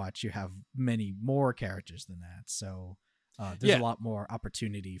Overwatch you have many more characters than that. So there's a lot more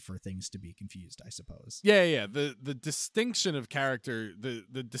opportunity for things to be confused, I suppose. Yeah. The distinction of character,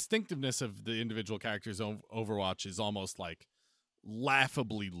 the distinctiveness of the individual characters of Overwatch is almost like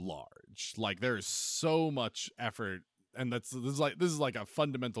laughably large. Like there's so much effort, and this is like a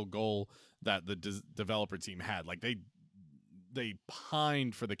fundamental goal that the developer team had. Like they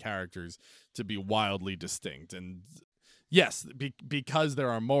pined for the characters to be wildly distinct, and yes, because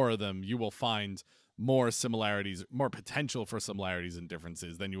there are more of them, you will find more similarities, more potential for similarities and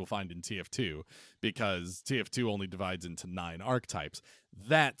differences than you will find in TF2, because TF2 only divides into 9 archetypes.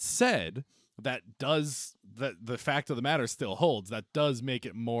 That said, the fact of the matter still holds. That does make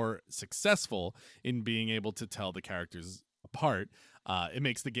it more successful in being able to tell the characters apart. It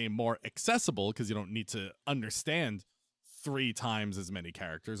makes the game more accessible because you don't need to understand 3 times as many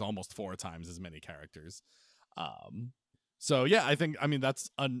characters, almost 4 times as many characters. So yeah, I think that's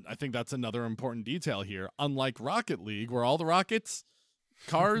another important detail here. Unlike Rocket League, where all the rockets,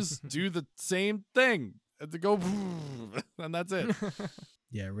 cars do the same thing, to go, and that's it.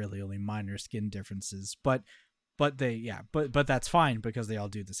 Yeah, really only minor skin differences, but that's fine because they all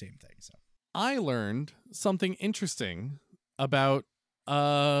do the same thing. So I learned something interesting about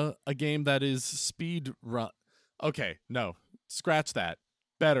a game that is speed run. Okay, no, scratch that.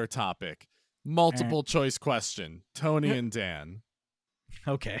 Better topic. Multiple choice question. Tony and Dan.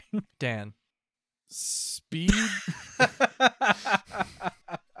 Okay. Dan. Speed.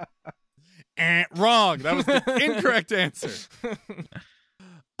 Wrong. That was the incorrect answer.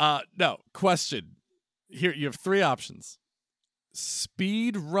 No. Question. Here you have 3 options.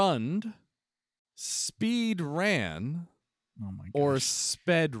 Speed runned, speed ran, oh my gosh, or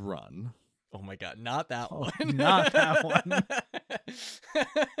sped run. Oh my god, not that one. Not that one.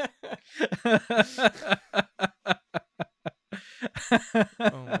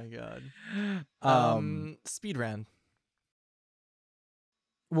 Oh my god. Speed ran.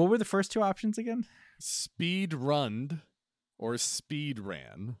 What were the first 2 options again? Speed runned or speed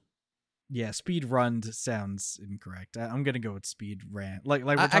ran. Yeah, speed runned sounds incorrect. I'm gonna go with speed ran. Like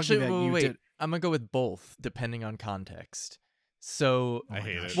we're talking actually, about wait. I'm gonna go with both, depending on context. So I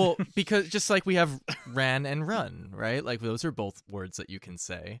hate it. Well, because just like we have ran and run, right? Like those are both words that you can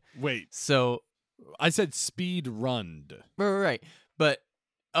say. Wait. So I said speed runned. Right. But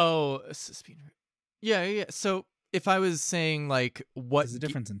speed. Yeah. So if I was saying like what there's a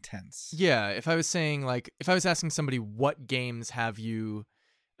difference in tense. Yeah, if I was saying like if I was asking somebody what games have you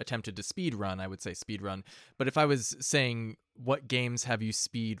attempted to speed run, I would say speed run. But if I was saying what games have you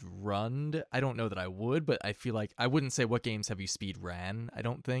speed runned, I don't know that I would, but I feel like I wouldn't say what games have you speed ran, I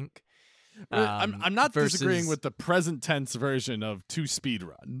don't think. I'm not disagreeing with the present tense version of to speed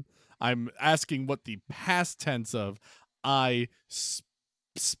run. I'm asking what the past tense of I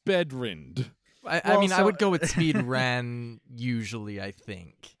spedrind. I Well, mean, I so- would go with speed ran usually, I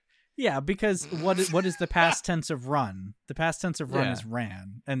think. Yeah, because what is the past tense of run? The past tense of run Yeah. is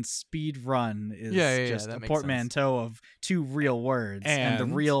ran, and speed run is Yeah, just that a makes portmanteau of two real words, and the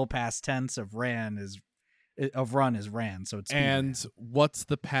And- real past tense of run is ran, so it's speed And ran. what's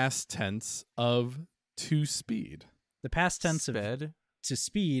the past tense of to speed? The past tense of Sped. to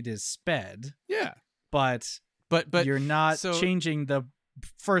speed is sped, Yeah. but But you're not so- changing the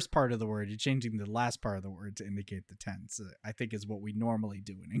first part of the word, you're changing the last part of the word to indicate the tense. I think is what we normally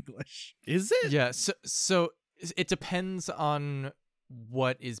do in English. Is it? Yeah, so it depends on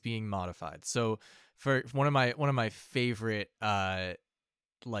what is being modified. So for one of my favorite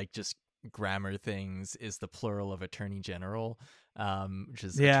like just grammar things is the plural of attorney general, which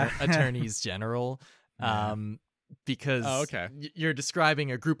is Yeah. attorneys general. Yeah. Because Oh, okay. you're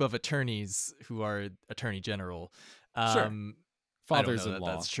describing a group of attorneys who are attorney general. Sure. I don't know Fathers-in-law.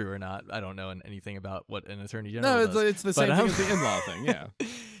 that that's true or not. I don't know anything about what an attorney No, general it's, does. it's the same But, thing as the in-law thing. Yeah.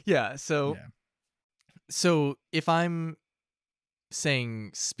 Yeah, so Yeah. so if I'm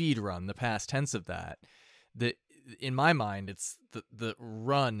saying speed run, the past tense of that, in my mind it's the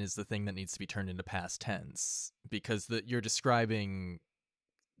run is the thing that needs to be turned into past tense, because you're describing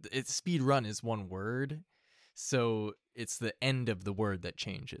speed run is one word, so it's the end of the word that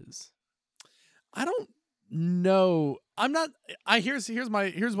changes. I don't know. I'm not. Here's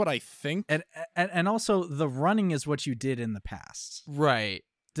what I think. And also the running is what you did in the past. Right.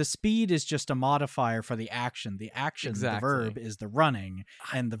 The speed is just a modifier for the action. The action, Exactly. the verb is the running,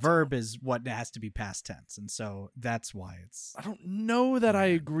 and the verb is what has to be past tense. And so that's why it's I don't know that I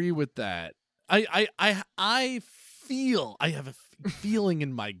agree with that. I have a feeling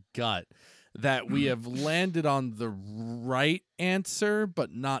in my gut that we have landed on the right answer,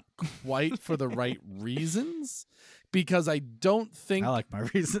 but not quite for the right reasons. Because I don't think I like my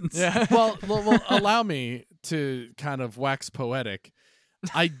reasons. Yeah. well, allow me to kind of wax poetic.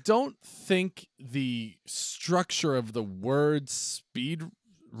 I don't think the structure of the word speed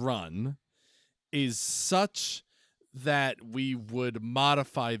run is such that we would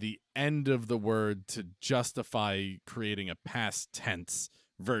modify the end of the word to justify creating a past tense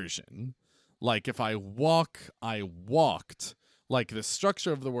version. Like if I walk, I walked. Like the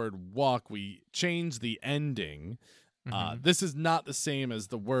structure of the word walk, we change the ending. Mhm. This is not the same as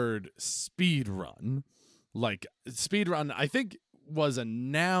the word speed run. Like speed run, I think was a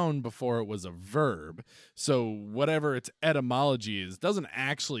noun before it was a verb. So whatever its etymology is, doesn't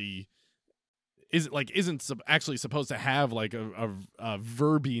actually isn't actually supposed to have like a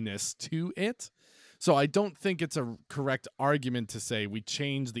verbiness to it. So I don't think it's a correct argument to say we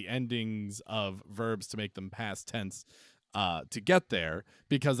change the endings of verbs to make them past tense to get there,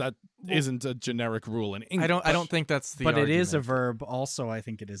 because that isn't a generic rule in English. I don't think that's the But it is a argument. verb. Also, I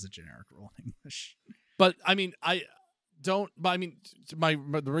think it is a generic rule in English. But I mean,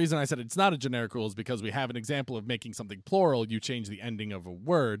 the reason I said it's not a generic rule is because we have an example of making something plural. You change the ending of a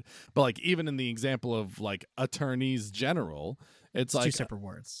word, but like even in the example of like attorneys general, it's It's like two separate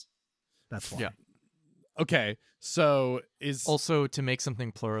words. That's why. Yeah. okay. So is Also, to make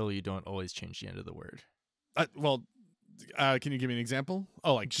something plural, you don't always change the end of the word. can you give me an example?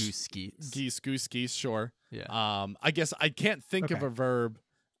 Oh, like Goose geese. geese, goose, geese. Sure. Yeah. I guess I can't think of Okay. a verb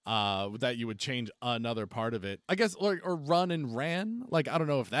that you would change another part of it. I guess or run and ran. Like I don't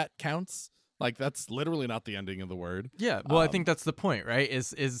know if that counts. Like that's literally not the ending of the word. Yeah. Well, I think that's the point, right?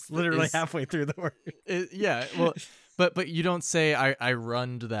 Is Literally is- halfway through the word. yeah. Well, but you don't say I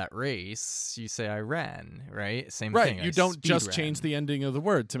runned that race. You say I ran, right? Same Right. thing. You I don't speed just ran. change the ending of the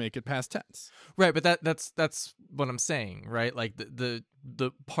word to make it past tense. Right, but that's what I'm saying, right? Like the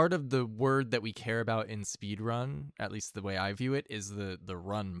part of the word that we care about in speedrun, at least the way I view it, is the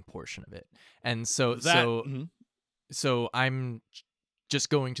run portion of it. And so Mhm. so I'm just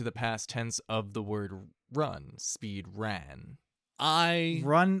going to the past tense of the word run, speed ran.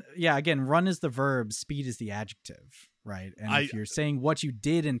 Run, yeah, again, run is the verb, speed is the adjective, right? And if you're saying what you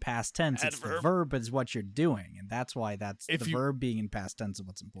did in past tense, it's the Adverb. verb is what you're doing, and that's why that's If the you- verb being in past tense is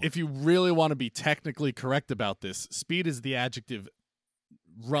what's important. If you really want to be technically correct about this, speed is the adjective,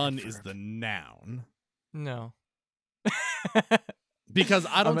 run is Adverb. the noun. No. Because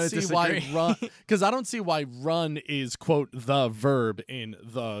I I'm don't gonna see why disagree. run. Because I don't see why run is quote the verb in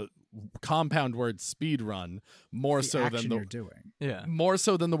the compound word speed run more It's the so action than you're doing. Yeah.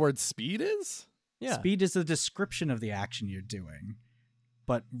 the word speed is. Yeah. Speed is the description of the action you're doing,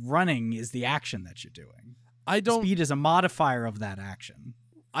 but running is the action that you're doing. I don't. Speed is a modifier of that action.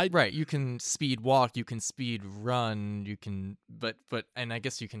 Right, you can speed walk, you can speed run, you can, but and I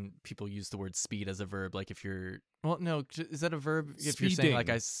guess you can. People use the word speed as a verb, like if you're, well, no, is that a verb? If you're saying like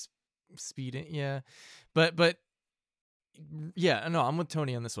speeding, yeah, but yeah, no, I'm with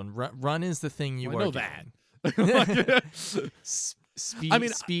Tony on this one. Run is the thing you I are know doing. that. Speed. I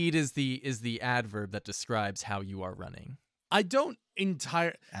mean, speed is the adverb that describes how you are running. I don't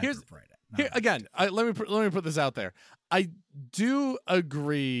entire. Here's Adverb, right. here again. Let me put this out there. I do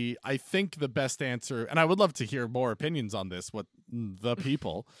agree. I think the best answer, and I would love to hear more opinions on this, what the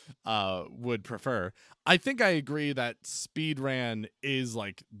people would prefer. I think I agree that Speedran is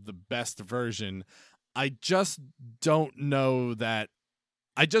like the best version. I just don't know that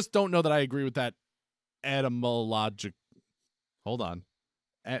I agree with that etymologic. Hold on.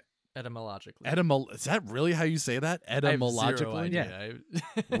 Etymologically. Is that really how you say that? Etymologically? Yeah.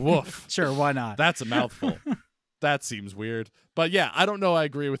 Woof. Sure, why not? That's a mouthful. That seems weird. But yeah, I don't know I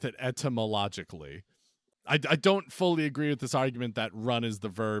agree with it etymologically. I don't fully agree with this argument that run is the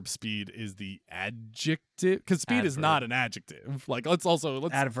verb, speed is the adjective. Because speed is not an adjective. Like, let's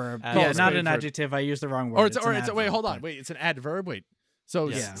adverb. Adverb. Yeah, not an for- adjective. I used the wrong word. Or it's an wait, hold adverb, on. Wait, it's an adverb? Wait. So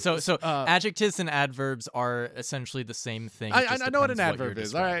Yeah. Yeah. So adjectives and adverbs are essentially the same thing. It I just know what an depends adverb you're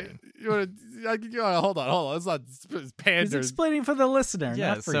is. All right. describing. Hold on. Let's not He's pander. explaining for the listener,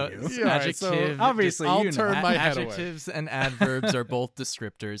 Yeah, not for so you. Yeah, all right, so adjective. Obviously, I'll you know. turn my head away. Adjectives and adverbs are both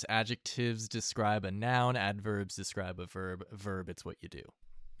descriptors. Adjectives describe a noun. Adverbs describe a verb. A verb, it's what you do.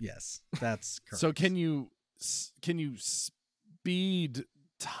 Yes, that's correct. So can you speed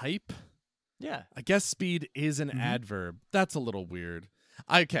type? Yeah. I guess speed is an adverb. That's a little weird.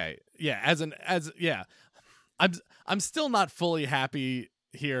 Okay, yeah, I'm still not fully happy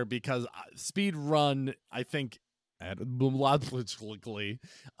here because speed run, I think, etymologically,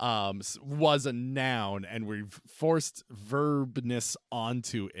 was a noun, and we've forced verbness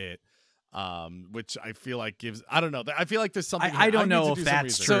onto it. Which I feel like gives, I don't know. I feel like there's something. I don't need know to if do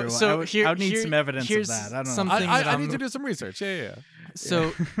that's some true. research. So I would, here- I would need here- some evidence of here's that. I don't know. something that I I'm- need to do some research. Yeah.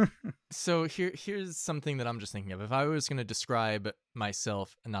 So here's something that I'm just thinking of. If I was going to describe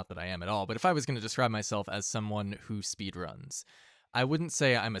myself, not that I am at all, but if I was going to describe myself as someone who speed runs, I wouldn't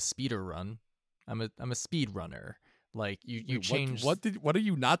say I'm a speeder run. I'm a speed runner. Like you Wait, change what are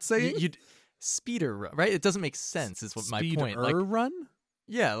you not saying? you speeder run, right? It doesn't make sense. Is what my point. Like, run.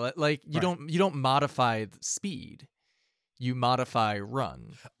 yeah, like you don't modify speed. You modify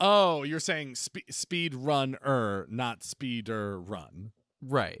run. Oh, you're saying speed runner, not speeder run.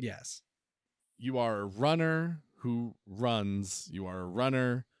 Right. Yes. You are a runner who runs. You are a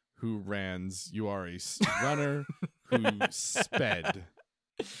runner who rans. You are a runner who sped.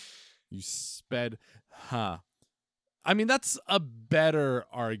 You sped. Huh. I mean, that's a better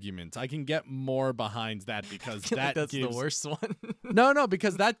argument. I can get more behind that because that that's gives the worst one. No,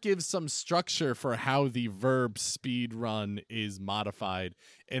 because that gives some structure for how the verb speed run is modified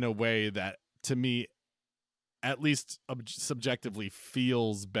in a way that, to me, at least subjectively,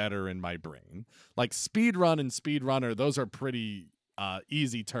 feels better in my brain. Like speed run and speed runner, those are pretty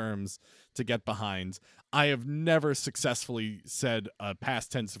easy terms to get behind. I have never successfly said a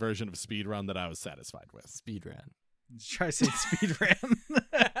past tense version of speed run that I was satisfied with. Speed ran. Try to say speed ran.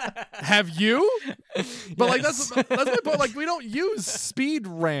 Have you? But like Yes. that's my point. Like we don't use speed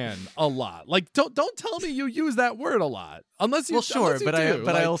ran a lot. Like don't tell me you use that word a lot unless you. Well, sure, unless you but I do.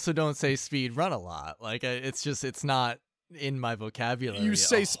 I Like, also don't say speed run a lot. Like it's not in my vocabulary. you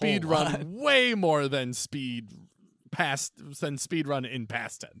say a speed whole lot. run way more than speed run in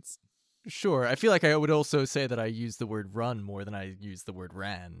past tense. Sure, I feel like I would also say that I use the word run more than I use the word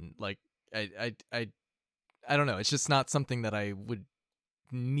ran. Like I don't know. It's just not something that I would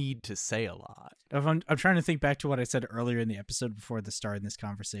need to say a lot. If I'm trying to think back to what I said earlier in the episode before the start in this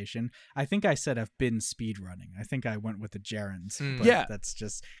conversation. I think I said I've been speed running. I think I went with the gerunds. But Yeah. that's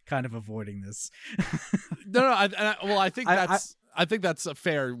just kind of avoiding this. No. I think I- I think that's a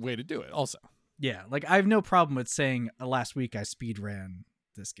fair way to do it. Also, Yeah, like I have no problem with saying last week I speed ran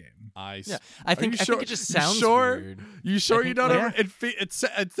this game. Yeah, I Are think you I sure- think it just you sounds sure? weird. You sure I you think- don't? yeah.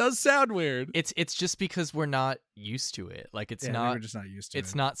 It does sound weird. It's just because we're not used to it. Like it's Yeah, not we're just not used to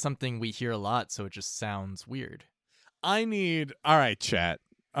it's it. not something we hear a lot, so it just sounds weird. All right, chat.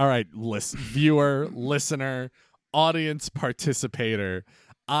 All right, viewer, listener, audience participator.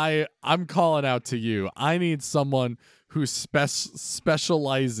 I'm calling out to you. I need someone who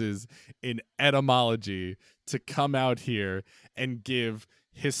specializes in etymology to come out here and give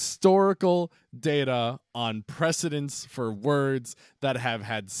historical data on precedents for words that have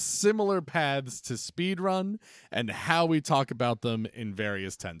had similar paths to speedrun and how we talk about them in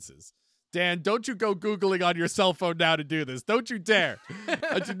various tenses. Dan, don't you go Googling on your cell phone now to do this. Don't you dare.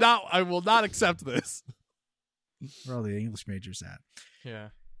 I will not accept this. Where are all the English majors at? Yeah.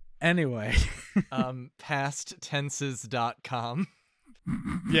 Anyway. Pasttenses.com.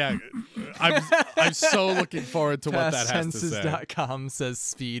 Yeah, I'm so looking forward to what that has to say. Pasttenses.com says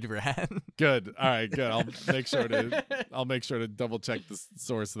speed ran. Good. All right, good. I'll make sure to double check the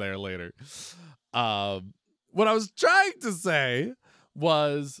source there later. What I was trying to say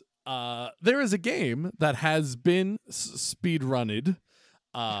was there is a game that has been speed runned.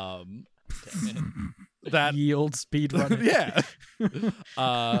 That yield speed running. Yeah.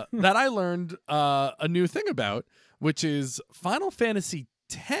 That I learned a new thing about, which is Final Fantasy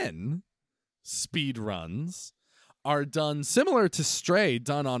X speed runs are done similar to Stray,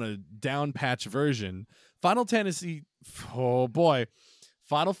 done on a down patch version. Final Fantasy X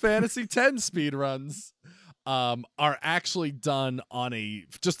speed runs are actually done on a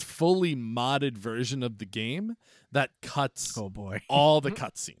just fully modded version of the game that cuts all the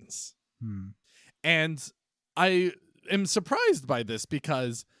cutscenes. And I am surprised by this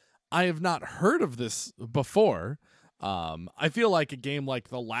because I have not heard of this before. I feel like a game like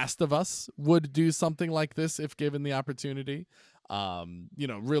The Last of Us would do something like this if given the opportunity.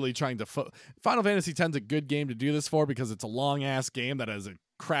 Really trying to Final Fantasy X is a good game to do this for because it's a long ass game that has a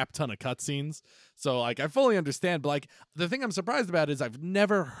crap ton of cutscenes. So like I fully understand, but like the thing I'm surprised about is I've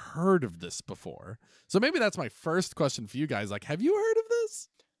never heard of this before. So maybe that's my first question for you guys. Like, have you heard of this?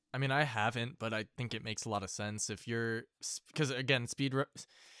 I mean, I haven't, but I think it makes a lot of sense if you're, because again,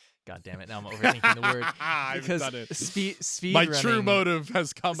 God damn it! Now I'm overthinking the word. Because I've done it. Speed my running, true motive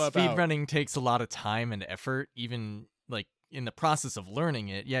has come up. Speed running takes a lot of time and effort, even like in the process of learning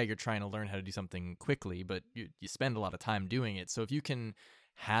it. Yeah, you're trying to learn how to do something quickly, but you spend a lot of time doing it. So if you can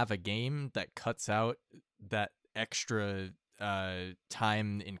have a game that cuts out that extra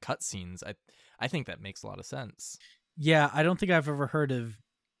time in cutscenes, I think that makes a lot of sense. Yeah, I don't think I've ever heard of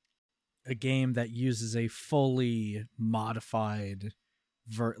a game that uses a fully modified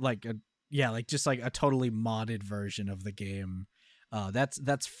just like a totally modded version of the game.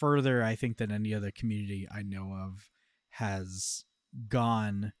 That's further, I think, than any other community I know of has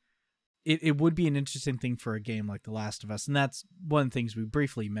gone. It would be an interesting thing for a game like The Last of Us, and that's one of the things we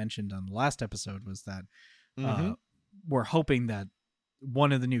briefly mentioned on the last episode was that we're hoping that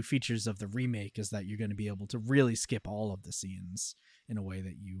one of the new features of the remake is that you're going to be able to really skip all of the scenes in a way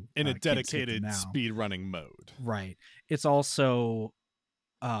that you in a dedicated speed running mode. Right. It's also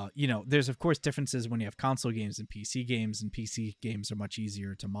there's of course differences when you have console games and PC games, and PC games are much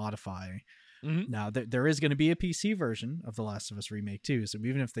easier to modify. Now there is going to be a PC version of The Last of Us remake too, so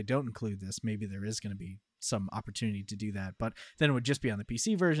even if they don't include this, maybe there is going to be some opportunity to do that, but then it would just be on the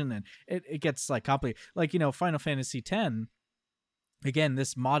PC version, and it gets like complicated. Like, Final Fantasy X, again,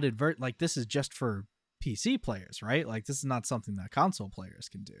 this modded this is just for PC players, right? Like, this is not something that console players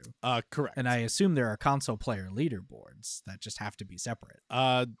can do. Correct. And I assume there are console player leaderboards that just have to be separate.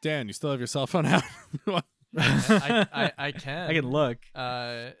 Dan, you still have your cell phone out? I can. I can look.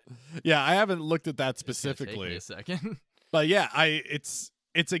 Yeah, I haven't looked at that specifically. It's gonna take me a second. But yeah, it's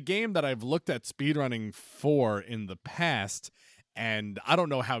a game that I've looked at speedrunning for in the past, and I don't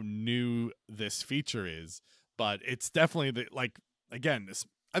know how new this feature is, but it's definitely again,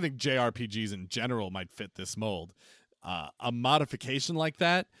 I think JRPGs in general might fit this mold. A modification like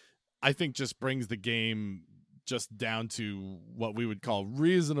that, I think, just brings the game just down to what we would call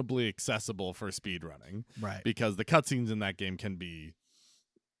reasonably accessible for speedrunning. Right. Because the cutscenes in that game can be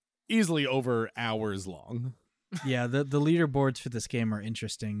easily over hours long. Yeah, the leaderboards for this game are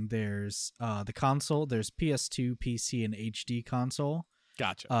interesting. There's the console, there's PS2, PC, and HD console.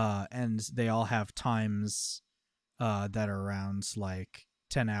 Gotcha. And they all have times that are around like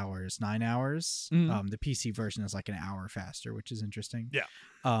 10 hours, 9 hours. The PC version is like an hour faster, which is interesting. Yeah.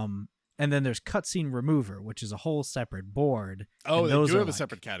 And then there's cutscene remover, which is a whole separate board. Oh, they do have a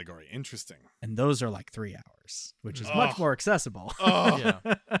separate category. Interesting. And those are like 3 hours, which is much more accessible. Oh,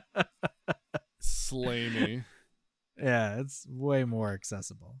 yeah. Slay me. Yeah, it's way more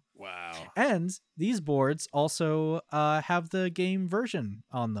accessible. Wow. And these boards also have the game version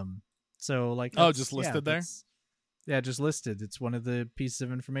on them. So like, just listed there? Yeah, just listed. It's one of the pieces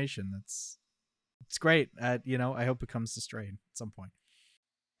of information. It's great. I hope it comes to Stray at some point.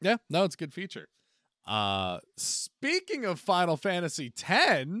 Yeah, no, it's a good feature. Speaking of Final Fantasy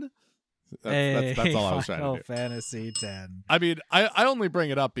X, that's all I was trying to do. Final Fantasy X. I mean, I only bring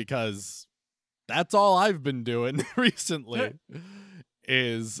it up because that's all I've been doing recently.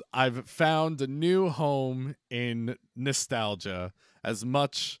 Is I've found a new home in nostalgia. As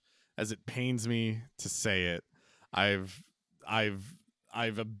much as it pains me to say it, I've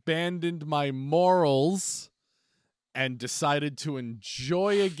I've abandoned my morals and decided to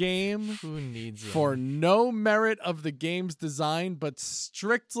enjoy a game Who needs for them? no merit of the game's design, but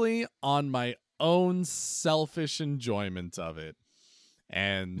strictly on my own selfish enjoyment of it.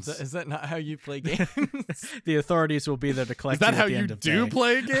 And Is that not how you play games? The authorities will be there to collect is that you at how the you end of do day.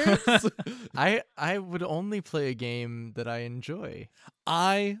 play games? I would only play a game that I enjoy.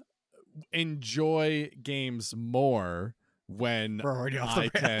 I enjoy games more when We're already off the I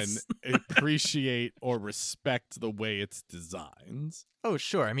can rails. appreciate or respect the way it's designed. Oh,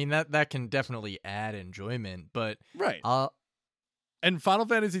 sure. I mean that can definitely add enjoyment, but Right. and Final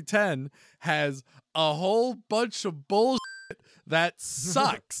Fantasy X has a whole bunch of bullshit that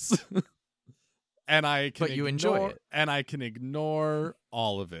sucks. And I can But you enjoy it. And I can ignore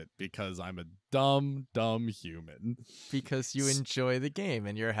all of it because I'm a dumb human. because you enjoy the game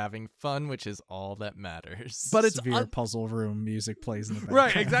and you're having fun, which is all that matters. But it's Severe puzzle room music plays in the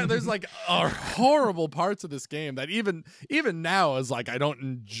background. Right, exactly. There's like horrible parts of this game that even now is like I don't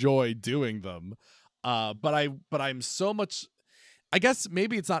enjoy doing them. But I'm so much. I guess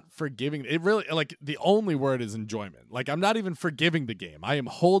maybe it's not forgiving. It really, like, the only word is enjoyment. Like, I'm not even forgiving the game. I am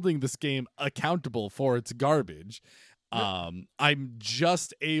holding this game accountable for its garbage. I'm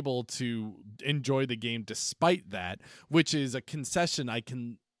just able to enjoy the game despite that, which is a concession I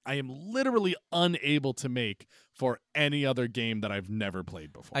am literally unable to make for any other game that I've never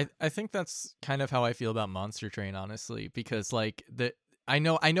played before. I think that's kind of how I feel about Monster Train, honestly, because like I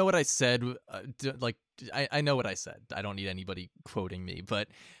know what I said. I know what I said. I don't need anybody quoting me, but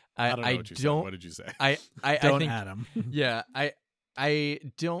I don't know I what you said. don't. What did you say? I Don't think Adam. yeah. I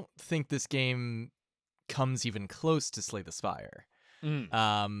don't think this game comes even close to Slay the Spire. Did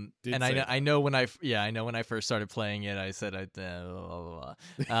And say that. I know when I when I first started playing it, I said that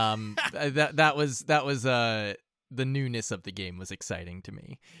was the newness of the game was exciting to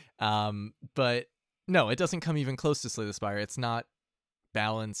me. But no, it doesn't come even close to Slay the Spire. It's not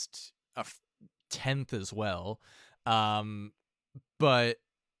balanced a tenth as well. But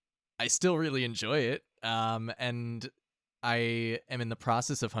I still really enjoy it. And I am in the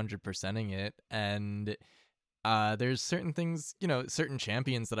process of 100%ing it, and there's certain things, certain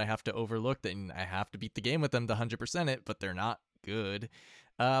champions that I have to overlook, and I have to beat the game with them to 100% it, but they're not good.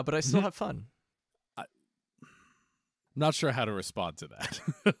 But I still have fun. Not sure how to respond to that.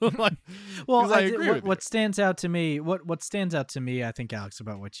 Like, Well, 'cause I agree with you. what stands out to me, what stands out to me, I think, Alex,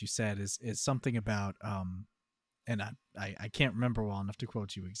 about what you said is something about and I can't remember well enough to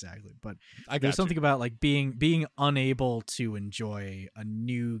quote you exactly, but I got there's something you. about like being unable to enjoy a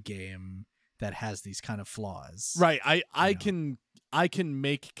new game that has these kind of flaws. Right. I know. can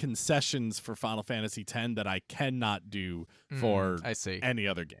make concessions for Final Fantasy X that I cannot do for I see. any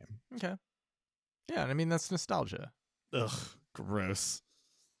other game. Okay. Yeah, I mean that's nostalgia. Ugh, gross.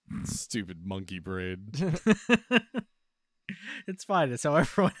 Stupid monkey brain. It's fine. It's how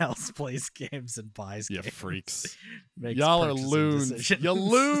everyone else plays games and buys You games. freaks. Makes Y'all are purchasing loons. decisions. You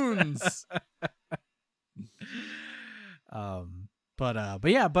loons. But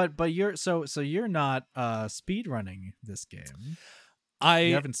you're not speed running this game.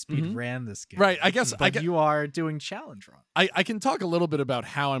 You haven't speed ran this game. Right, I guess- But you are doing challenge run. I can talk a little bit about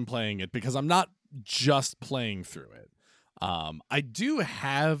how I'm playing it because I'm not just playing through it. I do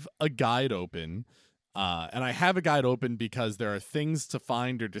have a guide open, and I have a guide open because there are things to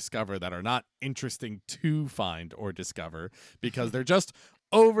find or discover that are not interesting to find or discover because they're just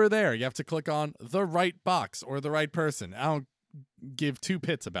over there. You have to click on the right box or the right person. I don't give two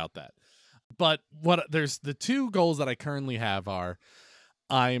pits about that. But there's the two goals that I currently have are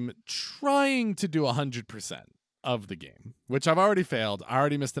I'm trying to do 100% of the game, which I've already failed. I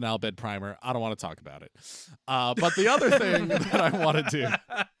already missed an Albed primer. I don't want to talk about it. But the other thing that I want to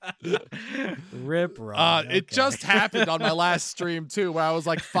do, Rip run. it Okay. just happened on my last stream too, where I was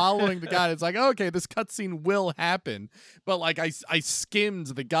like following the guide. It's like, okay, this cutscene will happen, but like I skimmed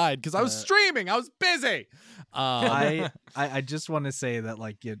the guide because I was streaming. I was busy. I just want to say that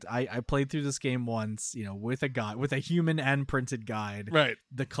like I played through this game once, with a human and printed guide. Right.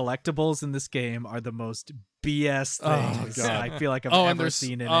 The collectibles in this game are the most BS Oh, things God. I feel like I've and ever there's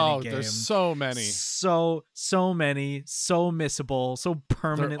seen in any game. there's so many. So many, so missable, so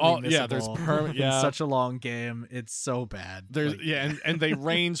permanently missable. Yeah, there's in such a long game. It's so bad. There's Like, and they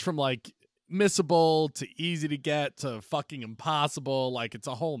range from like missable to easy to get to fucking impossible. Like it's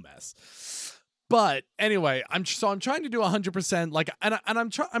a whole mess. But anyway, I'm trying to do 100%. Like, and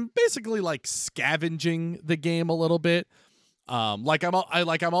I'm basically like scavenging the game a little bit. I'm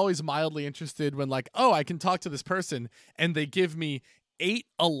always mildly interested when like, oh, I can talk to this person and they give me 8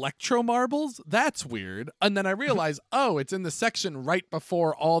 electro marbles? That's weird. And then I realize, oh, it's in the section right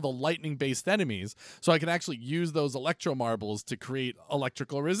before all the lightning based enemies. So I can actually use those electro marbles to create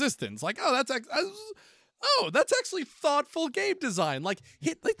electrical resistance. Like, oh, that's actually thoughtful game design.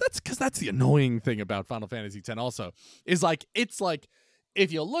 That's the annoying thing about Final Fantasy X also, is like, it's like,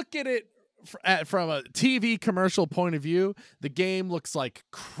 if you look at it from a TV commercial point of view, the game looks like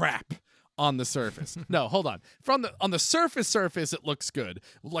crap on the surface. No, hold on. On the surface, it looks good.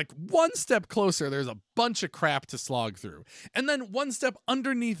 Like one step closer, there's a bunch of crap to slog through. And then one step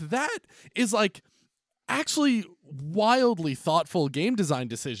underneath that is like actually wildly thoughtful game design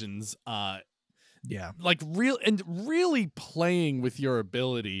decisions. Like really playing with your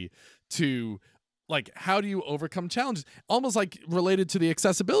ability to, like, how do you overcome challenges? Almost like related to the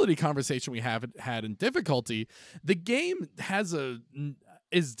accessibility conversation we have had in difficulty. The game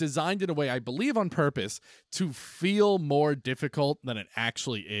is designed in a way, I believe on purpose, to feel more difficult than it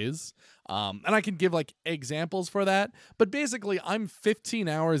actually is. And I can give like examples for that. But basically, I'm 15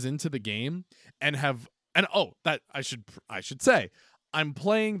 hours into the game I should say, I'm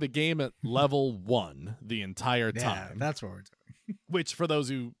playing the game at level 1 the entire time. Yeah, that's what we're doing. Which, for those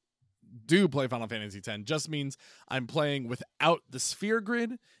who do play Final Fantasy X, just means I'm playing without the Sphere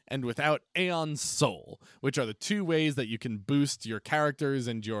Grid and without Aeon Soul, which are the 2 ways that you can boost your characters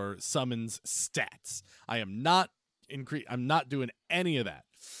and your summons stats. I'm not doing any of that.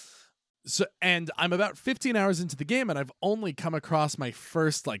 So, and I'm about 15 hours into the game, and I've only come across my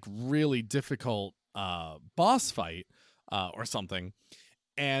first like really difficult boss fight or something.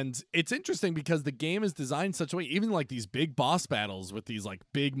 And it's interesting because the game is designed such a way, even like these big boss battles with these like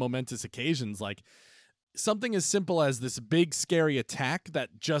big momentous occasions, like something as simple as this big scary attack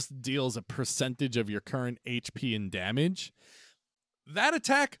that just deals a percentage of your current HP and damage. That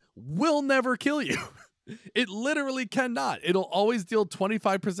attack will never kill you. It literally cannot. It'll always deal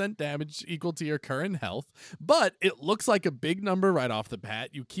 25% damage equal to your current health, but it looks like a big number right off the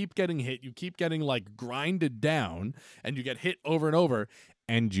bat. You keep getting hit, you keep getting like grinded down, and you get hit over and over,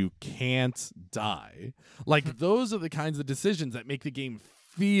 and you can't die. Like, those are the kinds of decisions that make the game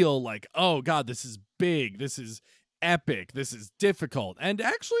feel like, oh god, this is big, this is epic, this is difficult. And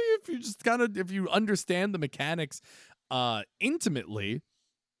actually, if you understand the mechanics intimately,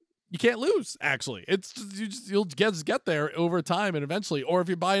 you can't lose. Actually, it's just, you'll just get there over time and eventually, or if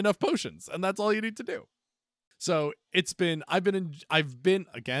you buy enough potions, and that's all you need to do. So I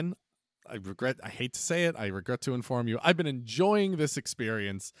hate to say it, I regret to inform you, I've been enjoying this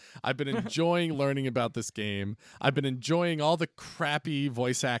experience. I've been enjoying learning about this game. I've been enjoying all the crappy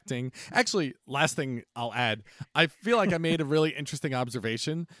voice acting. Actually, last thing I'll add, I feel like I made a really interesting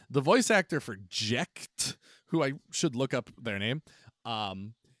observation. The voice actor for Jecht, who I should look up their name,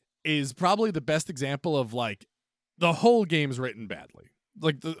 is probably the best example of like the whole game's written badly.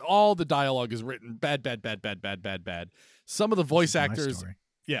 Like all the dialogue is written bad. Some of the voice actors,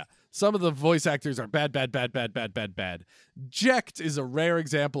 some of the voice actors are bad. Jecht is a rare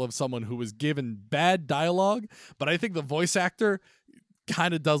example of someone who was given bad dialogue, but I think the voice actor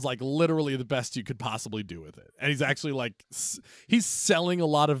kind of does like literally the best you could possibly do with it. And he's actually like, he's selling a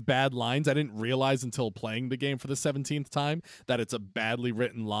lot of bad lines. I didn't realize until playing the game for the 17th time that it's a badly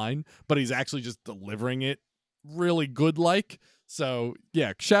written line, but he's actually just delivering it really good like. So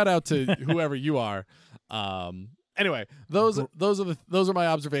yeah, shout out to whoever you are. Anyway, those are my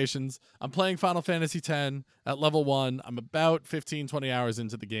observations. I'm playing Final Fantasy X at level 1. I'm about 15-20 hours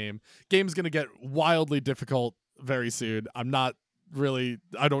into the game. Game's going to get wildly difficult very soon. I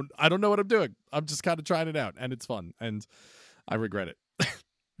don't know what I'm doing. I'm just kind of trying it out, and it's fun, and I regret it.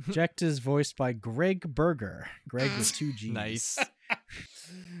 Jecht is voiced by Greg Berger. Greg with 2 G's. Nice.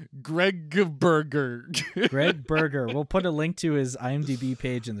 Greg Berger. Greg Berger. We'll put a link to his IMDb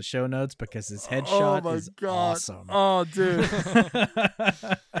page in the show notes because his headshot is awesome. Oh, dude.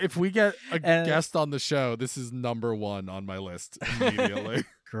 If we get a guest on the show, this is number 1 on my list immediately.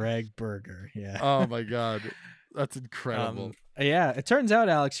 Greg Berger. Yeah. Oh my god. That's incredible. Yeah, it turns out,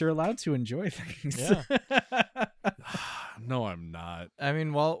 Alex, you're allowed to enjoy things. Yeah. No, I'm not. I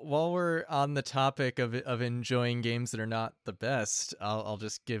mean, while we're on the topic of enjoying games that are not the best, I'll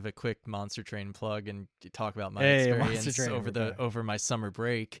just give a quick Monster Train plug and talk about my experience over my summer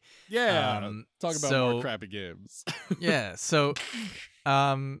break. Yeah, talk about more crappy games. Yeah, so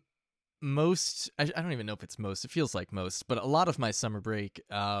I don't even know if it's most, it feels like most, but a lot of my summer break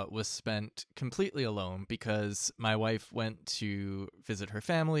was spent completely alone because my wife went to visit her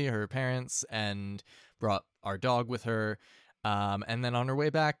family, her parents, and brought our dog with her. And then on her way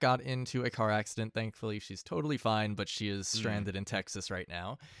back, got into a car accident. Thankfully, she's totally fine, but she is stranded in Texas right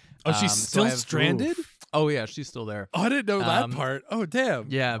now. Oh, she's still stranded? Oh yeah, she's still there. Oh, I didn't know that part. Oh, damn.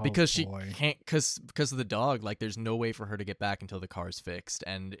 Yeah, Oh, because she boy. can't, because of the dog. Like, there's no way for her to get back until the car's fixed,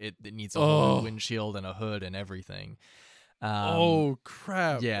 and it needs a Oh. whole new windshield and a hood and everything. Oh,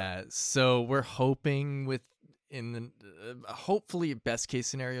 crap. Yeah, so we're hoping hopefully best case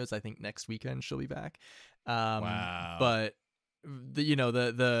scenarios, I think next weekend she'll be back. Wow. But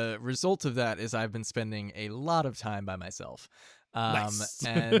the result of that is I've been spending a lot of time by myself. Nice.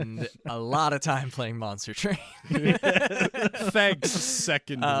 And a lot of time playing Monster Train. Thanks,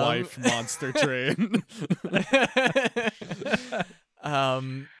 second wife Monster Train.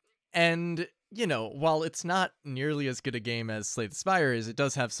 And while it's not nearly as good a game as Slay the Spire is, it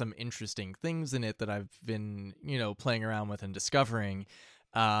does have some interesting things in it that I've been, playing around with and discovering.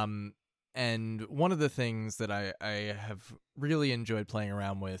 And one of the things that I have really enjoyed playing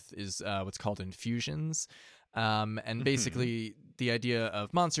around with is what's called infusions. And basically the idea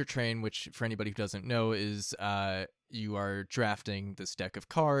of Monster Train, which for anybody who doesn't know is you are drafting this deck of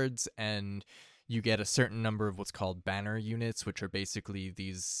cards and you get a certain number of what's called banner units, which are basically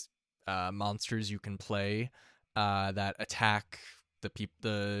these monsters you can play that attack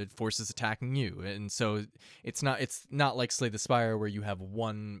the forces attacking you. And so it's not like Slay the Spire where you have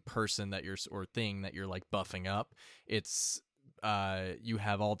one person or thing that you're like buffing up. It's you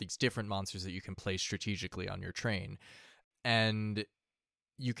have all these different monsters that you can play strategically on your train, and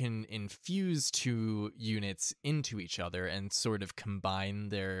you can infuse two units into each other and sort of combine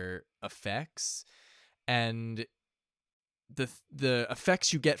their effects. And the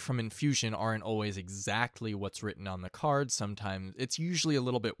effects you get from infusion aren't always exactly what's written on the card. Sometimes it's usually a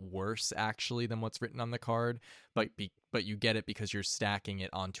little bit worse actually than what's written on the card, but you get it because you're stacking it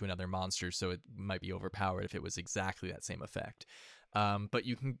onto another monster, so it might be overpowered if it was exactly that same effect. But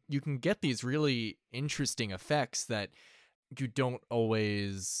you can get these really interesting effects that you don't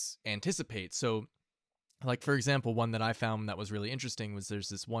always anticipate. So, like for example, one that I found that was really interesting was there's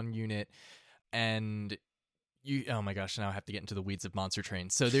this one unit, and oh my gosh, now I have to get into the weeds of Monster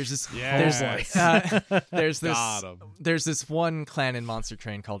Train. So there's this there's this one clan in Monster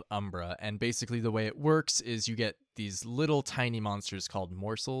Train called Umbra, and basically the way it works is you get these little tiny monsters called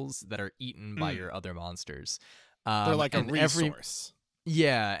morsels that are eaten by your other monsters. They're like a resource.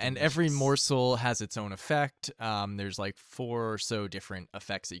 And every morsel has its own effect. There's like 4 or so different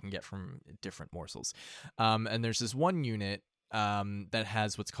effects that you can get from different morsels. And there's this one unit that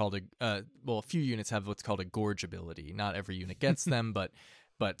has what's called a few units have what's called a gorge ability. Not every unit gets them, but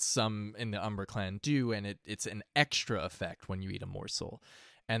some in the Umbra clan do, and it's an extra effect when you eat a morsel.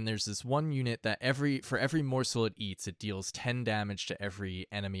 And there's this one unit that for every morsel it eats, it deals 10 damage to every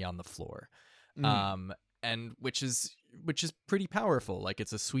enemy on the floor. And which is pretty powerful. Like,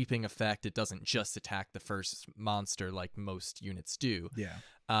 it's a sweeping effect. It doesn't just attack the first monster like most units do. Yeah.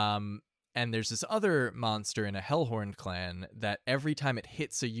 And there's this other monster in a Hellhorn clan that every time it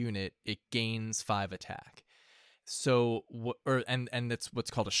hits a unit, it gains 5 attack. So, and that's what's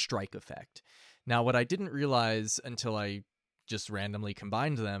called a strike effect. Now, what I didn't realize until I just randomly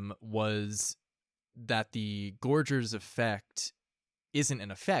combined them was that the Gorger's effect isn't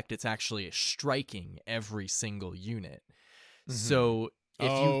an effect. It's actually striking every single unit. Mm-hmm. So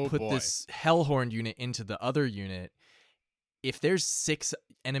if you put this Hellhorn unit into the other unit, if there's 6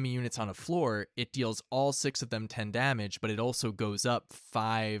 enemy units on a floor, it deals all 6 of them 10 damage, but it also goes up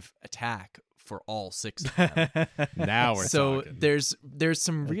 5 attack for all 6 of them. Now we're talking. There's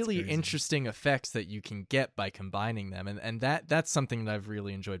some really interesting effects that you can get by combining them, and that's something that I've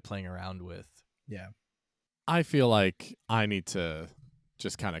really enjoyed playing around with. Yeah. I feel like I need to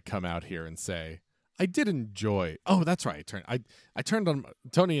just kind of come out here and say I did enjoy. Oh, that's right. I turned on.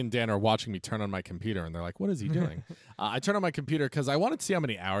 Tony and Dan are watching me turn on my computer, and they're like, "What is he doing?" I turned on my computer because I wanted to see how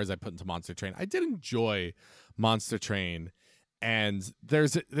many hours I put into Monster Train. I did enjoy Monster Train, and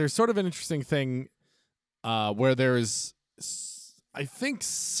there's sort of an interesting thing where there's, I think,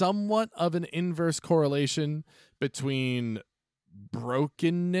 somewhat of an inverse correlation between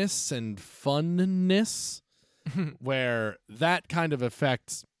brokenness and funness, where that kind of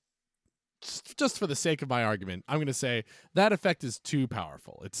effect, just for the sake of my argument, I'm going to say that effect is too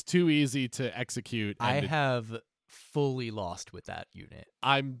powerful. It's too easy to execute. I have fully lost with that unit.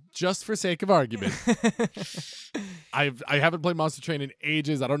 I'm just for sake of argument. I haven't played Monster Train in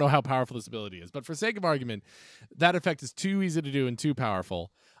ages. I don't know how powerful this ability is, but for sake of argument, that effect is too easy to do and too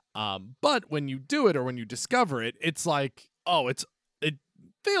powerful. But when you do it or when you discover it, it's like, oh, it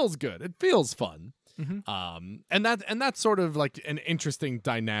feels good. It feels fun. Mm-hmm. And that's sort of like an interesting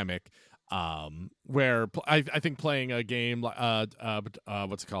dynamic. where I think playing a game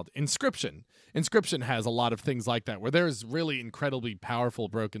what's it called, Inscription has a lot of things like that, where there's really incredibly powerful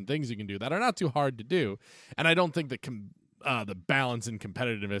broken things you can do that are not too hard to do, and I don't think that the balance and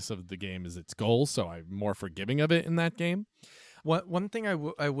competitiveness of the game is its goal, so I'm more forgiving of it in that game. One thing I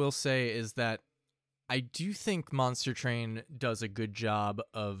will say is that I do think Monster Train does a good job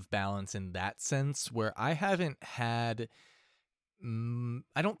of balance in that sense, where I haven't had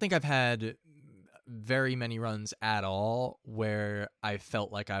I don't think I've had very many runs at all where I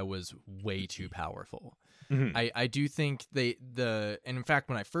felt like I was way too powerful. Mm-hmm. I do think and in fact,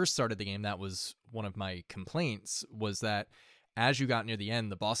 when I first started the game, that was one of my complaints, was that as you got near the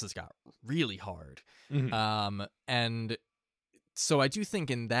end, the bosses got really hard. Mm-hmm. And so I do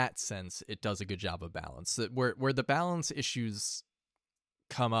think in that sense, it does a good job of balance. Where the balance issues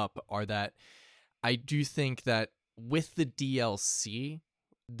come up are that I do think that with the DLC,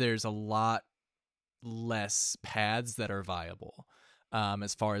 there's a lot less paths that are viable.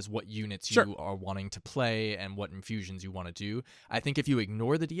 As far as what units Sure. you are wanting to play and what infusions you want to do. I think if you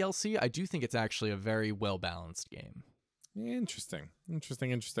ignore the DLC, I do think it's actually a very well-balanced game. Interesting.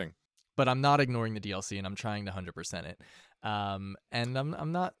 But I'm not ignoring the DLC, and I'm trying to 100% it. And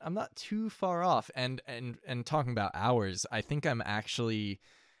I'm not too far off. And talking about hours, I think I'm actually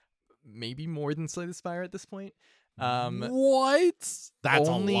maybe more than Slay the Spire at this point. What? That's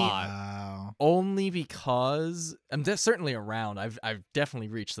only- a lot. Wow. Only because I'm certainly around. I've definitely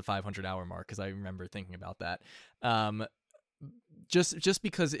reached the 500-hour mark, because I remember thinking about that. Just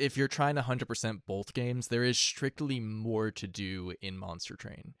because if you're trying to 100% both games, there is strictly more to do in Monster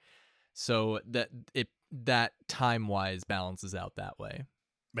Train, so that time-wise balances out that way.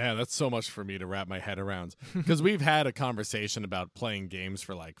 Man, that's so much for me to wrap my head around, because we've had a conversation about playing games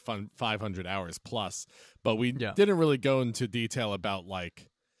for like 500 hours plus, but we didn't really go into detail about like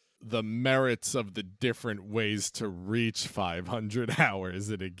the merits of the different ways to reach 500 hours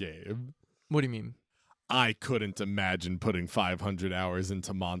in a game. What do you mean? I couldn't imagine putting 500 hours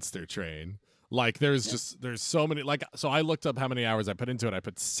into Monster Train. Like there's so many, like, so I looked up how many hours I put into it. I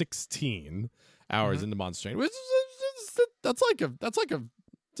put 16 hours into Monster Train, which that's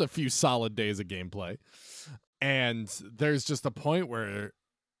a few solid days of gameplay. And there's just a point where,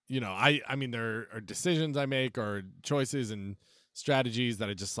 you know, I mean, there are decisions I make or choices and strategies that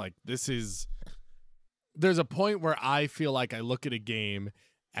I just like, there's a point where I feel like I look at a game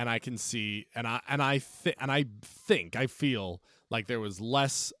and I can see, I feel like there was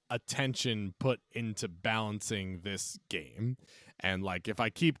less attention put into balancing this game. And like, if I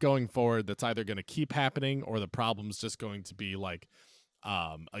keep going forward, that's either going to keep happening or the problem's just going to be like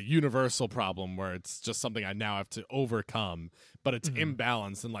a universal problem where it's just something I now have to overcome, but it's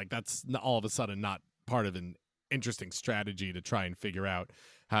imbalanced. And like, that's all of a sudden not part of an interesting strategy to try and figure out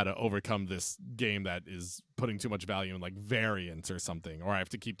how to overcome this game that is putting too much value in like variance or something, or I have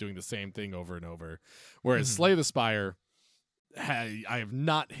to keep doing the same thing over and over. Whereas Slay the Spire, I have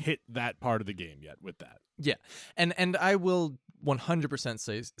not hit that part of the game yet with that. Yeah, and I will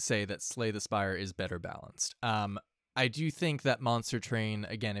 100% say that Slay the Spire is better balanced. I do think that Monster Train,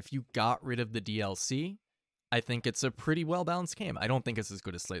 again, if you got rid of the DLC, I think it's a pretty well balanced game. I don't think it's as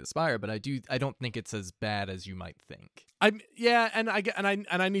good as Slay the Spire, but I don't think it's as bad as you might think. I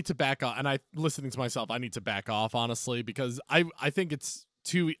need to back off. And I listening to myself, I need to back off, honestly, because I think it's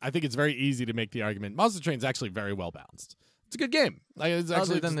very easy to make the argument Monster Train's actually very well balanced. It's a good game.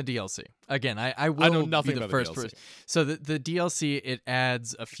 Other than the DLC. Again, I will know nothing be the about first the DLC. person. So the DLC, it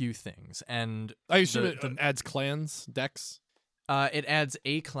adds a few things, and I assume it adds clans, decks. It adds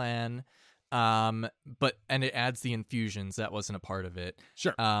a clan, and it adds the infusions. That wasn't a part of it.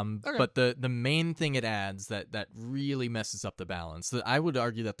 Sure. Okay. But the main thing it adds that really messes up the balance. I would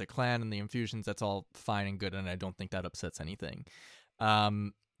argue that the clan and the infusions, that's all fine and good, and I don't think that upsets anything.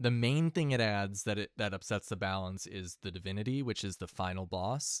 The main thing it adds that upsets the balance is the divinity, which is the final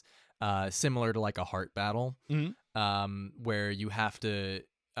boss, similar to like a heart battle, where you have to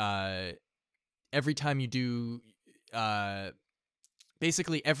every time you do,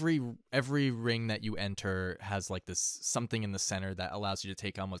 basically every ring that you enter has like this something in the center that allows you to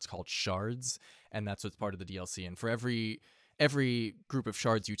take on what's called shards, and that's what's part of the DLC. And for every group of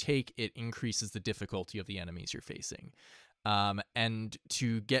shards you take, it increases the difficulty of the enemies you're facing. And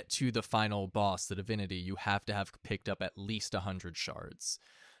to get to the final boss, the divinity, you have to have picked up at least 100 shards.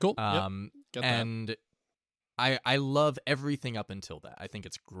 Cool. Get and I love everything up until that. I think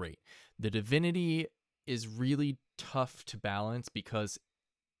it's great. The divinity is really tough to balance because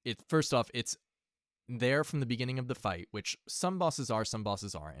first off, it's there from the beginning of the fight, which some bosses are, some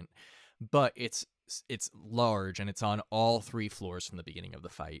bosses aren't. But it's it's large and it's on all 3 floors from the beginning of the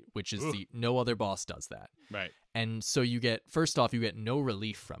fight, which is no other boss does that. Right. And so you get no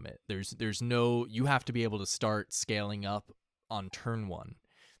relief from it. There's no, you have to be able to start scaling up on turn 1.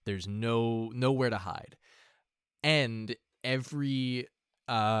 There's nowhere to hide. And every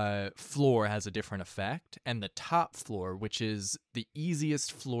floor has a different effect, and the top floor, which is the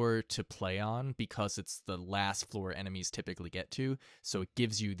easiest floor to play on because it's the last floor enemies typically get to, so it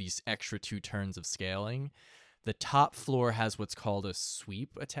gives you these extra 2 turns of scaling. The top floor has what's called a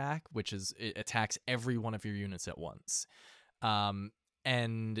sweep attack, which is it attacks every one of your units at once,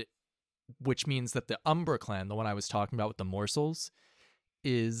 and which means that the Umbra clan, the one I was talking about with the morsels,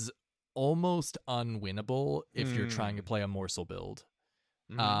 is almost unwinnable if you're trying to play a morsel build.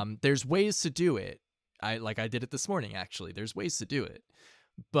 There's ways to do it. I did it this morning, actually. There's ways to do it,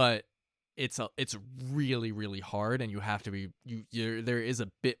 but it's really, really hard, and you have to be there is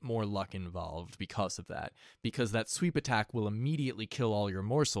a bit more luck involved because of that. Because that sweep attack will immediately kill all your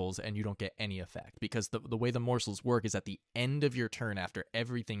morsels, and you don't get any effect. Because the way the morsels work is at the end of your turn, after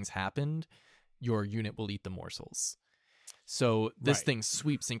everything's happened, your unit will eat the morsels. So this thing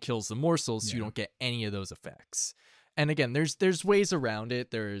sweeps and kills the morsels, so you don't get any of those effects. And again, there's ways around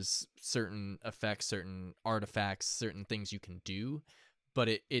it. There's certain effects, certain artifacts, certain things you can do, but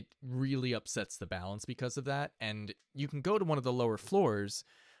it really upsets the balance because of that. And you can go to one of the lower floors,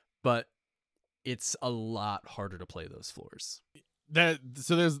 but it's a lot harder to play those floors.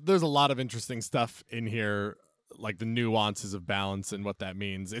 So there's a lot of interesting stuff in here, like the nuances of balance and what that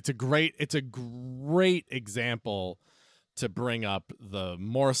means. It's a great example to bring up. The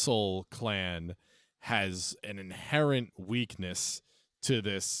Morsel clan has an inherent weakness to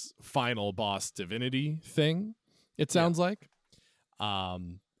this final boss divinity thing, it sounds like.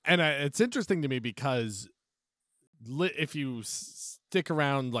 And it's interesting to me because if you stick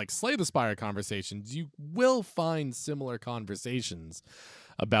around like Slay the Spire conversations, you will find similar conversations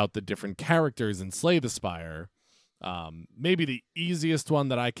about the different characters in Slay the Spire. Maybe the easiest one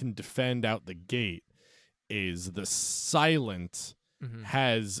that I can defend out the gate is the Silent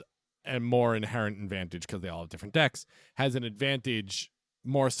has a more inherent advantage because they all have different decks, has an advantage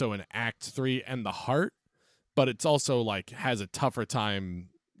more so in Act 3 and the Heart, but it's also like has a tougher time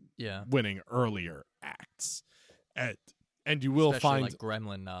winning earlier acts. And you will especially find like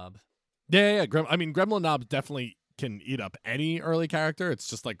Gremlin Knob. Gremlin Knob definitely can eat up any early character. It's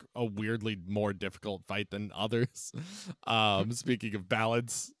just like a weirdly more difficult fight than others. Speaking of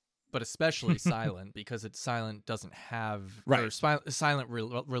balance. But especially Silent, because Silent doesn't have... Right. Or Silent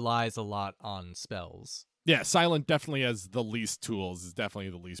relies a lot on spells. Yeah, Silent definitely has the least tools, is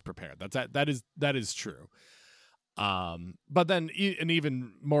definitely the least prepared. That is true. But then an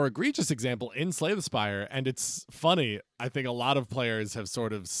even more egregious example in Slay the Spire, and it's funny, I think a lot of players have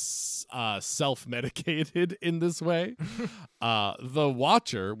sort of self-medicated in this way. The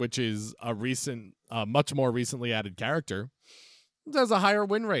Watcher, which is a recent, much more recently added character, has a higher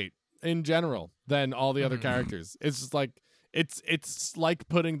win rate in general than all the other characters. It's just like it's like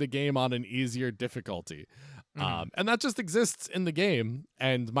putting the game on an easier difficulty. And that just exists in the game,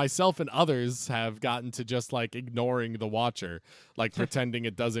 and myself and others have gotten to just like ignoring the Watcher, like pretending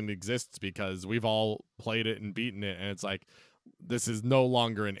it doesn't exist because we've all played it and beaten it, and it's like this is no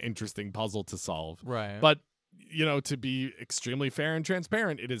longer an interesting puzzle to solve. Right. But to be extremely fair and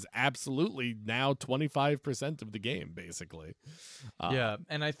transparent, it is absolutely now 25% of the game, basically. Yeah,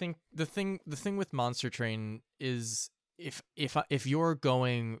 and I think the thing with Monster Train is if you're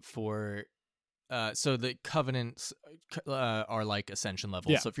going for so the Covenants are like Ascension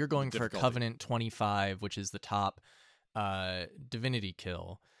levels. Yeah, so if you're going difficulty. for Covenant 25, which is the top divinity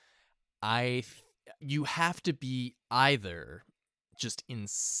kill, you have to be either just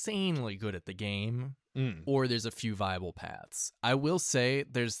insanely good at the game, or there's a few viable paths. I will say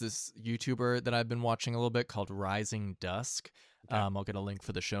there's this YouTuber that I've been watching a little bit called Rising Dusk. Okay. I'll get a link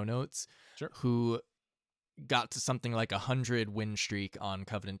for the show notes. Sure. Who got to something like 100 win streak on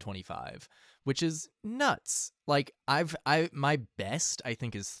Covenant 25, which is nuts. Like my best I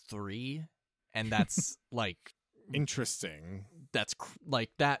think is 3, and that's like interesting. That's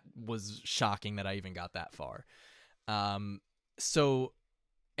that was shocking that I even got that far. So,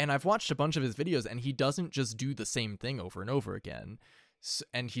 and I've watched a bunch of his videos, and he doesn't just do the same thing over and over again.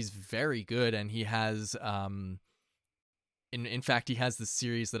 And he's very good, and he has in fact, he has this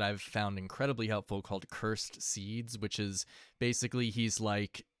series that I've found incredibly helpful called Cursed Seeds, which is basically he's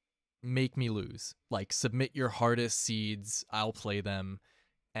like, make me lose. Like, submit your hardest seeds, I'll play them,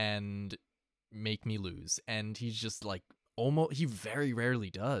 and make me lose. And he's just like, he very rarely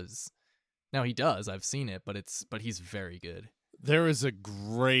does. Now he does, I've seen it, but he's very good. There is a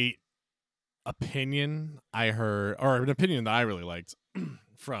great opinion I heard, or an opinion that I really liked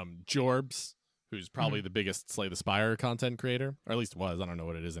from Jorbs, who's probably the biggest Slay the Spire content creator, or at least was. I don't know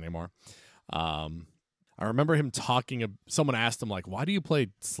what it is anymore. I remember him talking. Someone asked him, like, why do you play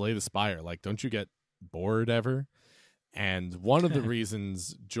Slay the Spire? Like, don't you get bored ever? And one of the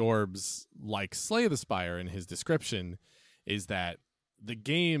reasons Jorbs likes Slay the Spire in his description is that the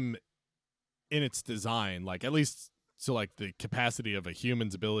game in its design, like at least to like the capacity of a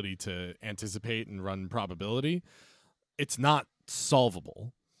human's ability to anticipate and run probability, it's not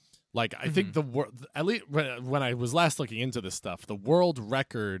solvable. Like I think the world, at least when I was last looking into this stuff, the world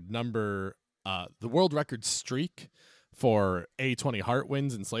record streak for A20 Heart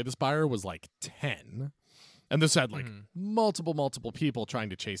wins in Slay the Spire was like 10. And this had like multiple people trying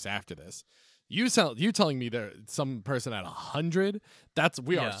to chase after this. You telling me there some person at 100?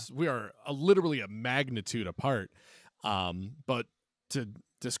 We are literally a magnitude apart. But to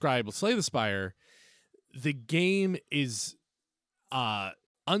describe Slay the Spire, the game is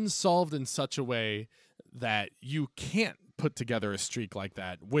unsolved in such a way that you can't put together a streak like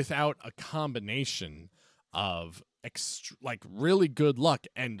that without a combination of like really good luck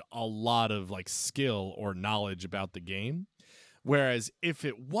and a lot of like skill or knowledge about the game. Whereas if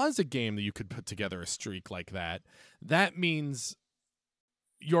it was a game that you could put together a streak like that, that means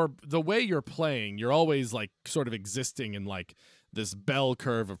the way you're playing, you're always like sort of existing in like this bell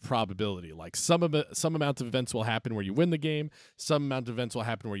curve of probability. Like some amount of events will happen where you win the game, some amount of events will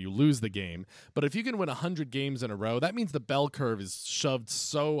happen where you lose the game. But if you can win 100 games in a row, that means the bell curve is shoved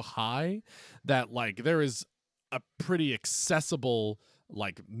so high that like there is a pretty accessible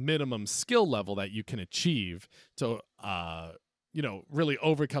like minimum skill level that you can achieve to really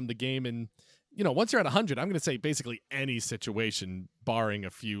overcome the game. And once you're at 100, I'm going to say basically any situation barring a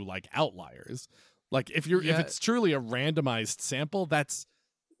few like outliers. Like if it's truly a randomized sample, that's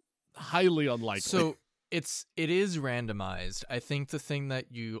highly unlikely. So it is randomized. I think the thing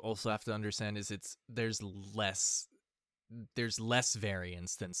that you also have to understand is there's less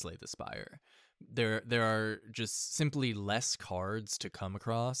variance than Slay the Spire. There are just simply less cards to come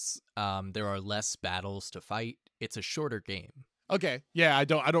across. There are less battles to fight. It's a shorter game. Okay. Yeah, I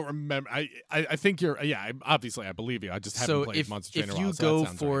don't remember. I think you're. Yeah, obviously I believe you. I just haven't played Monster Train in a while. If you go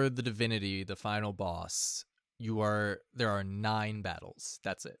for the Divinity, the final boss, there are 9 battles.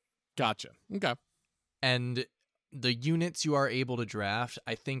 That's it. Gotcha. Okay. And the units you are able to draft,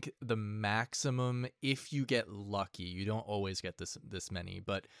 I think the maximum, if you get lucky, you don't always get this many,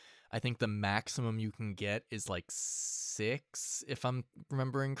 but I think the maximum you can get is like 6, if I'm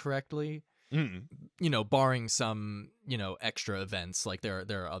remembering correctly. Barring some, extra events, like there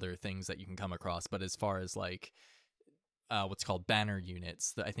are other things that you can come across. But as far as like what's called banner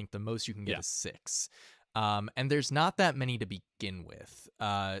units, I think the most you can get is 6. And there's not that many to begin with.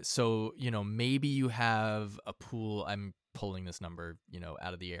 So, maybe you have a pool. I'm pulling this number,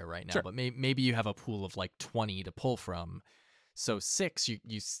 out of the air right now, sure. But maybe you have a pool of like 20 to pull from. So 6,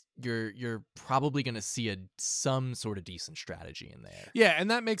 you're probably going to see some sort of decent strategy in there. Yeah,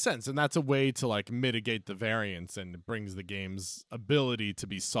 and that makes sense. And that's a way to like mitigate the variance, and it brings the game's ability to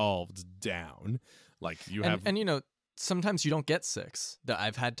be solved down. Like and sometimes you don't get 6.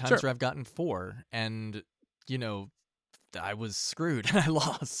 I've had times where I've gotten 4, and I was screwed and I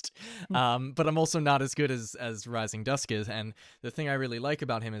lost. But I'm also not as good as Rising Dusk is. And the thing I really like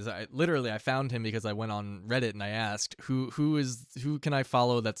about him is I found him because I went on Reddit and I asked who can I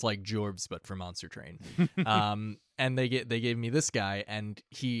follow that's like Jorbs but for Monster Train. And they gave me this guy, and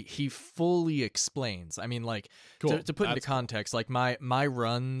he fully explains. I mean, like, cool. to put into context, like my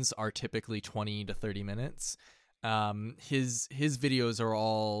runs are typically 20 to 30 minutes. His videos are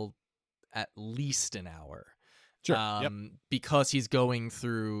all at least an hour. Sure. Because he's going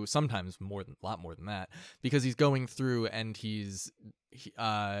through, sometimes a lot more than that, because he's going through and he's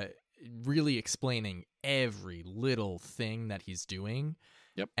really explaining every little thing that he's doing.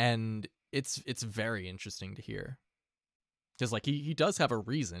 Yep. And it's very interesting to hear. Because like he does have a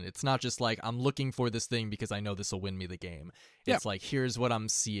reason. It's not just like I'm looking for this thing because I know this will win me the game. It's like, here's what I'm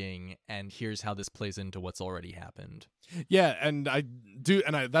seeing and here's how this plays into what's already happened. Yeah, and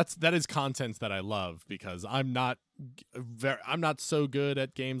that is content that I love, because I'm not so good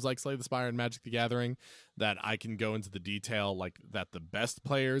at games like Slay the Spire and Magic the Gathering that I can go into the detail like that the best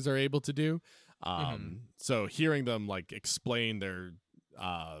players are able to do. So hearing them like explain their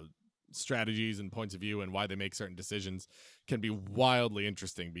strategies and points of view and why they make certain decisions can be wildly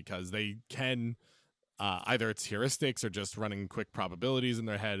interesting, because they can either it's heuristics or just running quick probabilities in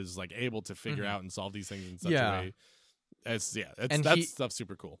their head is like able to figure out and solve these things in such a way. That stuff's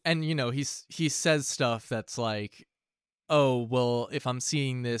super cool. And he says stuff that's like, oh, well, if I'm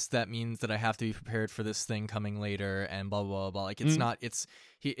seeing this, that means that I have to be prepared for this thing coming later, and blah blah blah. Like it's not. It's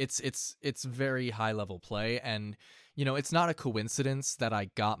very high level play, and it's not a coincidence that I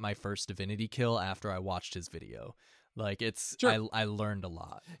got my first Divinity kill after I watched his video. Like it's Sure. I learned a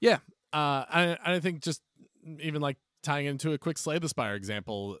lot. Yeah. I think just even like tying into a quick Slay the Spire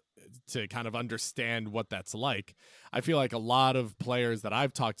example to kind of understand what that's like. I feel like a lot of players that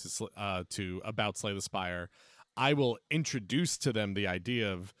I've talked to about Slay the Spire, I will introduce to them the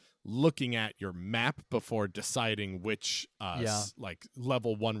idea of looking at your map before deciding which like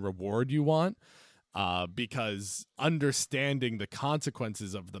level 1 reward you want, because understanding the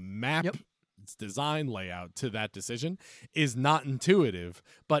consequences of the map, its design layout to that decision is not intuitive,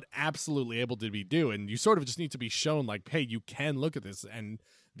 but absolutely able to be do. And you sort of just need to be shown like, hey, you can look at this and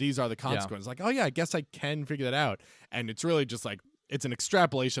these are the consequences. Like, oh yeah, I guess I can figure that out. And it's really just like, it's an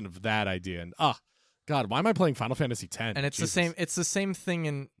extrapolation of that idea. And God, why am I playing Final Fantasy X? And it's Jesus. the same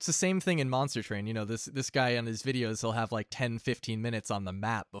thing in Monster Train. This guy on his videos, he'll have like 10-15 minutes on the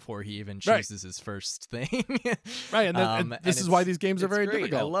map before he even chooses his first thing. Right, and this is why these games are very great.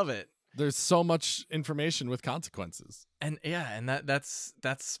 difficult. I love it. There's so much information with consequences. And that's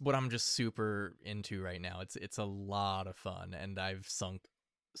what I'm just super into right now. It's a lot of fun, and I've sunk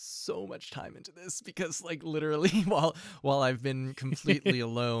so much time into this because like literally while I've been completely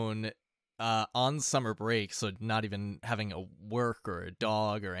alone on summer break, so not even having a work or a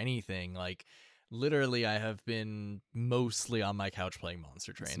dog or anything, like literally I have been mostly on my couch playing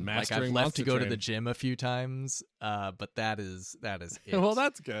Monster Train. Like I've left to go to the gym a few times, but that is it. Well,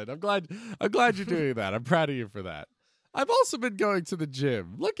 that's good. I'm glad you're doing that. I'm proud of you for that. I've also been going to the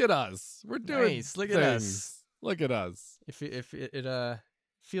gym. Look at us. We're doing nice. Look things. at us. Look at us. If it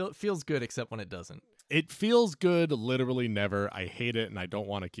feels good, except when it doesn't. It feels good literally never. I hate it and I don't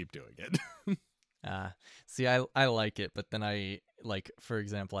want to keep doing it. See, I like it, but then for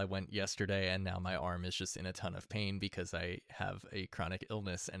example, I went yesterday and now my arm is just in a ton of pain because I have a chronic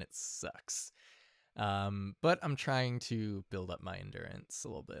illness and it sucks. But I'm trying to build up my endurance a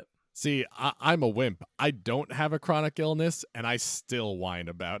little bit. See, I'm a wimp. I don't have a chronic illness and I still whine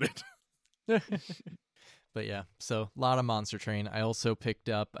about it. But yeah, so a lot of Monster Train. I also picked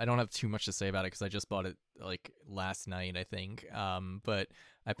up, I don't have too much to say about it because I just bought it like last night, I think. But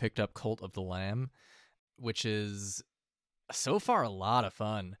I picked up Cult of the Lamb, which is so far a lot of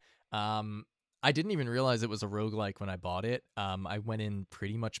fun. I didn't even realize it was a roguelike when I bought it. I went in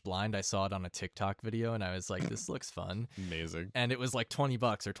pretty much blind. I saw it on a TikTok video and I was like, this looks fun. Amazing. And it was like $20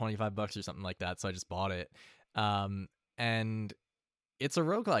 or $25 or something like that. So I just bought it. And it's a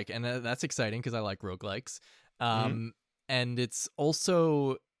roguelike, and that's exciting because I like roguelikes. And it's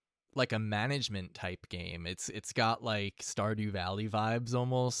also like a management type game. It's got like Stardew Valley vibes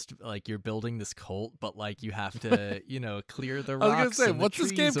almost. Like you're building this cult, but like you have to, clear the rocks. I was gonna say, what's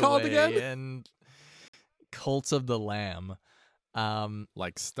this game called again? And Cult of the Lamb.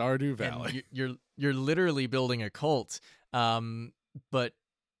 Like Stardew Valley. You're literally building a cult. But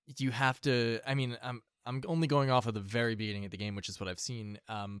you have to. I mean, I'm only going off of the very beginning of the game, which is what I've seen.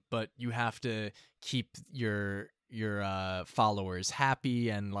 But you have to keep your followers happy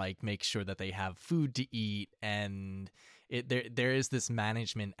and like make sure that they have food to eat, and there is this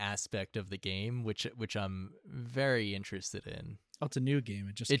management aspect of the game which I'm very interested in. Oh, it's a new game.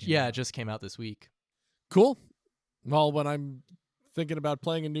 It just came out this week. Cool. Well, when I'm thinking about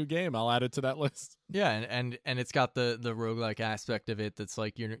playing a new game, I'll add it to that list. Yeah, and it's got the roguelike aspect of it. That's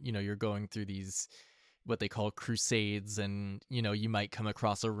like you're going through these what they call crusades, and you might come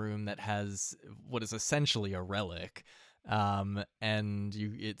across a room that has what is essentially a relic, and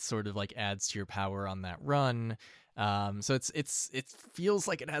it sort of like adds to your power on that run. So it feels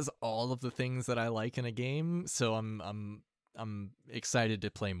like it has all of the things that I like in a game. So I'm excited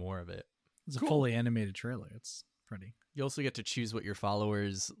to play more of it. It's a fully animated trailer. It's pretty. You also get to choose what your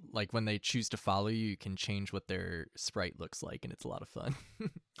followers, like when they choose to follow you, you can change what their sprite looks like, and it's a lot of fun.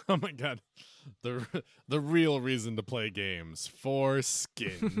 Oh my god. The real reason to play games, for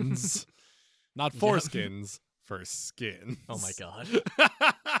skins. Not for skins, for skins. Oh my god.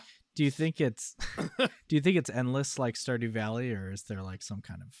 Do you think it's endless like Stardew Valley, or is there like some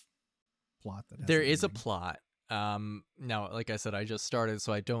kind of plot that has there is a plot? Now, like I said, I just started,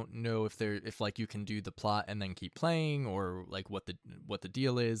 so I don't know if like you can do the plot and then keep playing, or like what the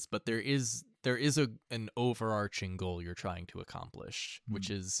deal is. But there is an overarching goal you're trying to accomplish, which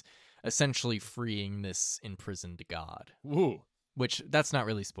is essentially freeing this imprisoned god. Woo. Which that's not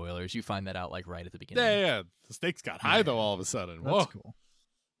really spoilers. You find that out like right at the beginning. Yeah. The stakes got high though. All of a sudden, that's cool.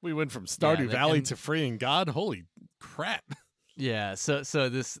 We went from Stardew Valley to freeing God. Holy crap! Yeah, so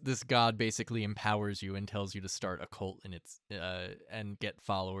this god basically empowers you and tells you to start a cult and and get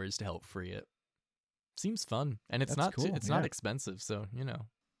followers to help free it. Seems fun, and it's That's not cool, it's yeah. not expensive, so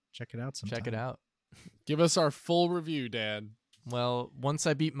Check it out sometime. check it out. Give us our full review, Dan. Well, once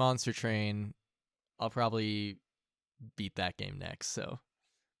I beat Monster Train, I'll probably beat that game next. So,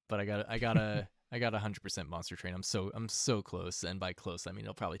 but I got 100% Monster Train. I'm so close, and by close I mean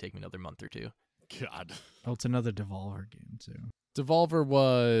it'll probably take me another month or two. God. Oh, it's another Devolver game too. Devolver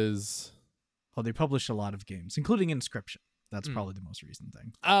was... Oh, they publish a lot of games, including Inscription. That's probably the most recent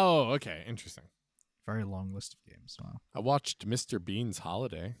thing. Oh, okay. Interesting. Very long list of games. Wow. I watched Mr. Bean's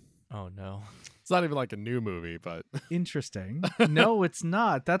Holiday. Oh no. It's not even like a new movie, but... Interesting. No, it's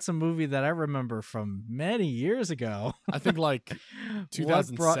not. That's a movie that I remember from many years ago. I think like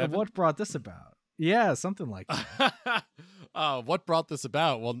 2007. What brought this about? Yeah, something like that. What brought this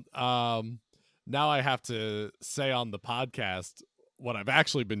about? Well, now I have to say on the podcast what I've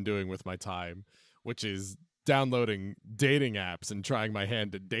actually been doing with my time, which is downloading dating apps and trying my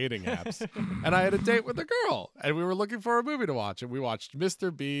hand at dating apps. And I had a date with a girl, and we were looking for a movie to watch, and we watched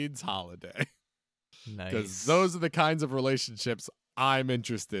Mr. Bean's Holiday. Because Nice. those are the kinds of relationships I'm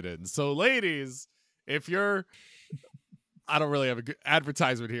interested in. So, ladies, if you're... I don't really have a good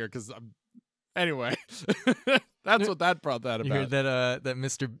advertisement here because I'm... Anyway, that's what that brought that You heard about. that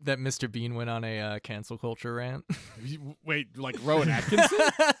Mr. Bean went on a cancel culture rant? Wait, like Rowan Atkinson?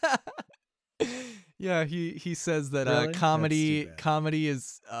 Yeah, he says that Really? That's too bad. comedy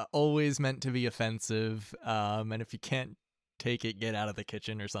is always meant to be offensive, and if you can't take it, get out of the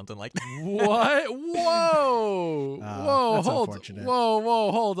kitchen or something like that. What? Whoa! Whoa! That's Hold! unfortunate.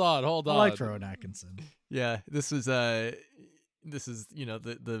 Whoa! Hold on! I liked Rowan Atkinson. Yeah, this is the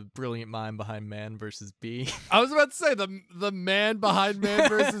brilliant mind behind Man versus Bee. I was about to say the man behind Man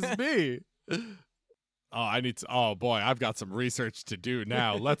versus Me. Oh, I need to. Oh boy, I've got some research to do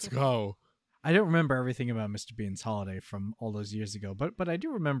now. Let's go. I don't remember everything about Mr. Bean's Holiday from all those years ago, but I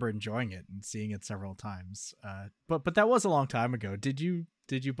do remember enjoying it and seeing it several times. But that was a long time ago. Did you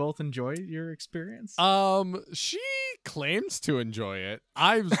both enjoy your experience? She claims to enjoy it.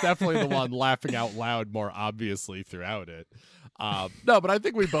 I was definitely the one laughing out loud more obviously throughout it. No, but I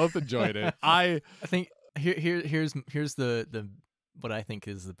think we both enjoyed it. I think here's the what I think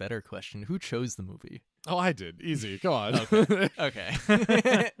is the better question. Who chose the movie? Oh, I did. Easy. Go on. Okay.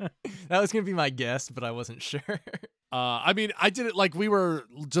 That was gonna be my guess, but I wasn't sure. I mean, I did it like we were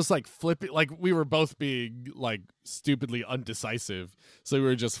just like flipping, like we were both being like stupidly undecisive. So we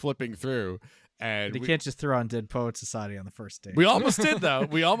were just flipping through. And you can't just throw on Dead Poet Society on the first date. we almost did, though.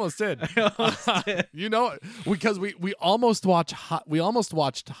 We almost did. You know, because we almost watched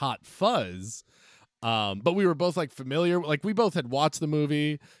Hot Fuzz. But we were both like familiar. Like we both had watched the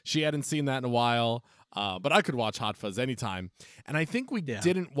movie. She hadn't seen that in a while. But I could watch Hot Fuzz anytime. And I think we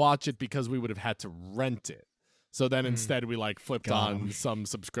didn't watch it because we would have had to rent it. So then instead we like flipped on some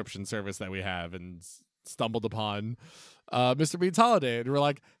subscription service that we have and stumbled upon Mr. Bean's Holiday. And we're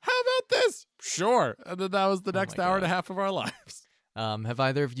like, how about this? Sure. And then that was the next hour and a half of our lives. Have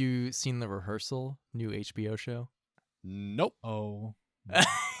either of you seen The Rehearsal, new HBO show? Nope. Oh.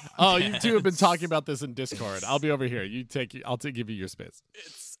 Oh, you two have been talking about this in Discord. I'll be over here. I'll give you your space.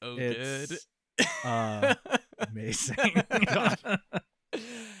 It's so It's, good. Amazing.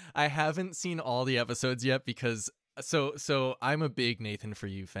 I haven't seen all the episodes yet because so I'm a big Nathan For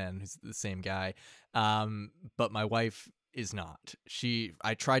You fan, who's the same guy. But my wife is not.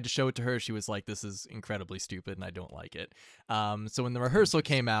 I tried to show it to her. She was like, this is incredibly stupid and I don't like it. So when The Rehearsal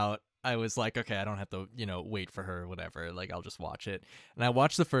came out, I was like, okay, I don't have to, wait for her or whatever. Like, I'll just watch it. And I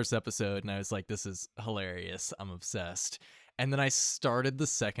watched the first episode and I was like, this is hilarious. I'm obsessed. And then I started the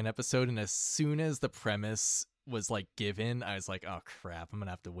second episode, and as soon as the premise was like given, I was like, oh crap, I'm gonna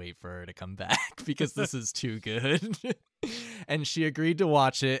have to wait for her to come back because this is too good. And she agreed to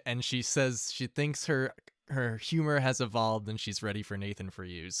watch it, and she says she thinks her humor has evolved and she's ready for Nathan For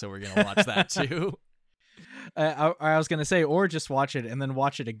You, so we're gonna watch that too. I was gonna say, or just watch it and then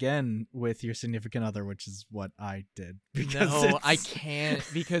watch it again with your significant other, which is what I did. No, I can't,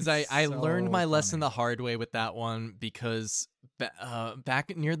 because I so learned my lesson funny. the hard way with that one, because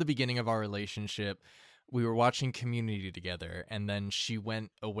back near the beginning of our relationship, we were watching Community together, and then she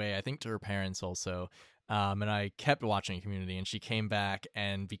went away, I think to her parents also, and I kept watching Community, and she came back,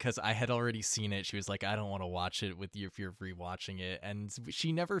 and because I had already seen it, she was like, I don't want to watch it with you if you're rewatching it, and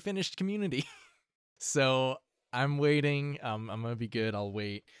she never finished Community. So I'm waiting. I'm gonna be good. I'll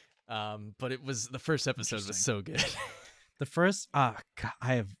wait. But the first episode was so good. The first, God,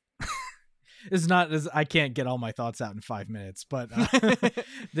 I have. It's not as I can't get all my thoughts out in 5 minutes, but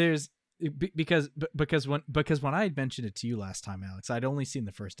there's because when I had mentioned it to you last time, Alex, I'd only seen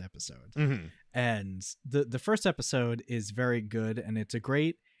the first episode, and the first episode is very good, and it's a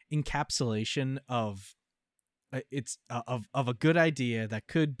great encapsulation of of a good idea that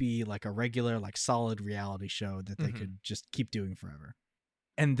could be like a regular, like solid reality show that they could just keep doing forever.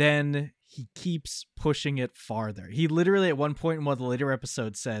 And then he keeps pushing it farther. He literally at one point in one of the later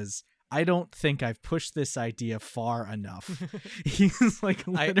episodes says, I don't think I've pushed this idea far enough. He's like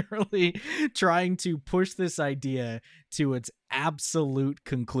literally trying to push this idea to its absolute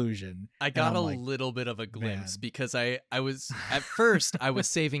conclusion. I got a little bit of a glimpse because I was at first I was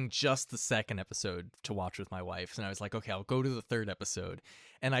saving just the second episode to watch with my wife, and I was like, okay, I'll go to the third episode.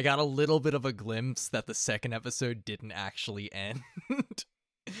 And I got a little bit of a glimpse that the second episode didn't actually end.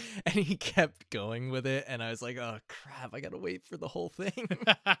 And he kept going with it, and I was like, oh crap, I gotta wait for the whole thing.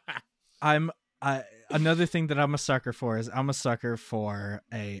 Another thing that I'm a sucker for is I'm a sucker for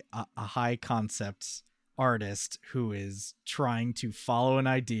a high concept artist who is trying to follow an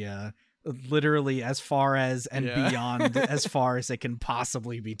idea literally as far as and beyond as far as it can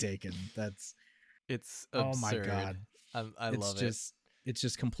possibly be taken. It's absurd. Oh my god, I love it. It's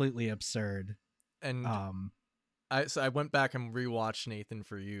just completely absurd. And I went back and rewatched Nathan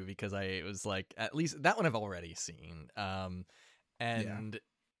For You because I was like, at least that one I've already seen.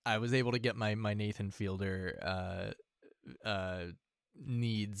 I was able to get my Nathan Fielder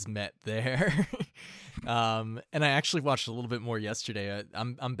needs met there. And I actually watched a little bit more yesterday.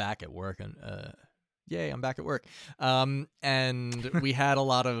 I'm back at work, and yay, I'm back at work. And we had a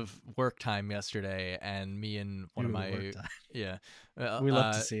lot of work time yesterday, and me and one of my we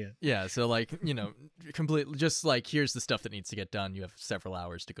love to see it. Yeah, so like, completely just like, here's the stuff that needs to get done. You have several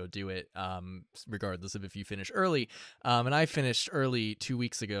hours to go do it, regardless of if you finish early. And I finished early 2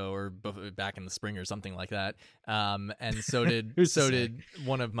 weeks ago, or back in the spring or something like that. And so did did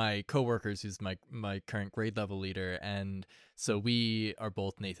one of my coworkers, who's my current grade level leader. And so we are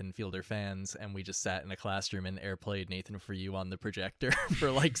both Nathan Fielder fans, and we just sat in a classroom and airplayed Nathan For You on the projector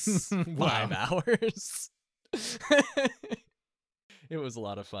for like 5 hours. It was a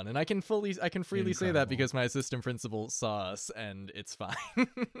lot of fun, and I can freely say that because my assistant principal saw us, and it's fine.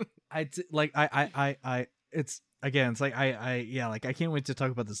 It's like I can't wait to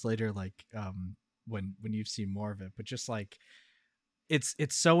talk about this later, like when you've seen more of it, but just like it's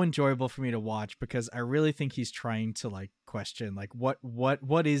so enjoyable for me to watch because I really think he's trying to like question like what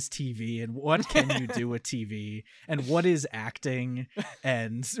is TV and what can you do with TV and what is acting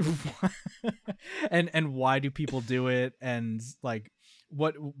and and why do people do it, and like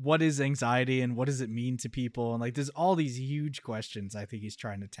what is anxiety and what does it mean to people, and like there's all these huge questions I think he's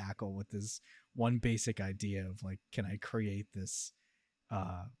trying to tackle with this one basic idea of like, can I create this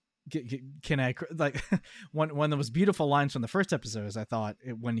can I like one of the most beautiful lines from the first episode is I thought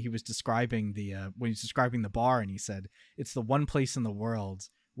when he was describing the bar, and he said it's the one place in the world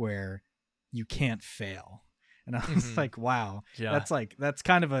where you can't fail, and I was like, wow, that's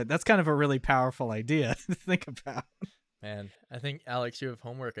kind of a really powerful idea to think about. Man, I think, Alex, you have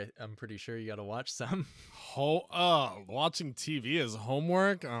homework. I'm pretty sure you got to watch some. Watching TV is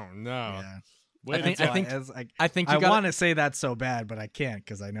homework? Oh no. Yeah. I want to say that so bad, but I can't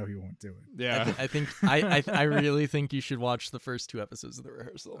because I know he won't do it. Yeah, I really think you should watch the first 2 episodes of The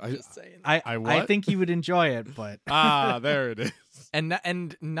Rehearsal. Just saying. I think you would enjoy it, but there it is.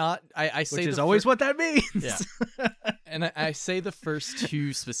 And not I say, which is always what that means. Yeah. And I say the first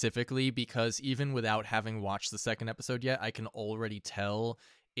 2 specifically because even without having watched the second episode yet, I can already tell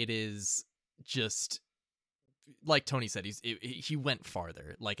it is just, like Tony said, he went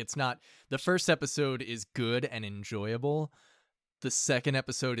farther. Like, it's not, the first episode is good and enjoyable. The second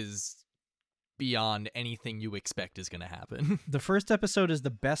episode is beyond anything you expect is going to happen. The first episode is the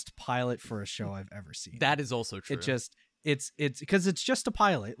best pilot for a show I've ever seen. That is also true. It's because it's just a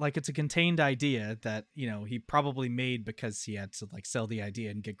pilot. Like, it's a contained idea that, he probably made because he had to like sell the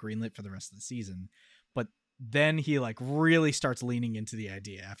idea and get greenlit for the rest of the season. But then he like really starts leaning into the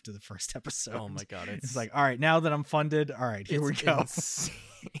idea after the first episode. Oh my god, it's like, all right, now that I'm funded, all right, here we go.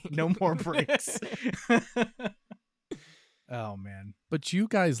 No more breaks. Oh man. But you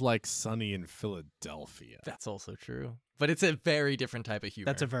guys like Sunny in Philadelphia. That's also true. But it's a very different type of humor.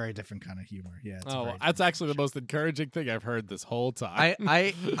 That's a very different kind of humor. Yeah. That's actually the most encouraging thing I've heard this whole time.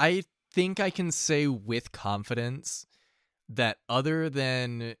 I think I can say with confidence that other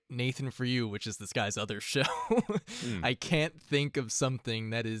than Nathan For You, which is this guy's other show, I can't think of something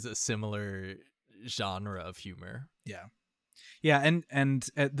that is a similar genre of humor. Yeah. Yeah, and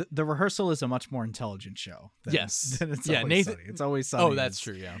the Rehearsal is a much more intelligent show. Than it's Nathan. Sunny. It's Always Sunny. Oh, that's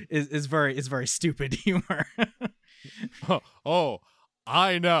true. Yeah, is very stupid humor.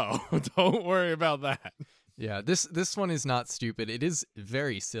 I know. Don't worry about that. Yeah, this one is not stupid. It is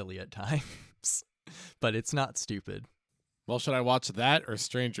very silly at times, but it's not stupid. Well, should I watch that or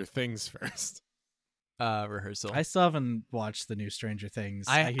Stranger Things first? Rehearsal. I still haven't watched the new Stranger Things.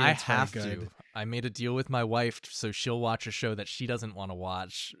 I hear it's very have good. to. I made a deal with my wife so she'll watch a show that she doesn't want to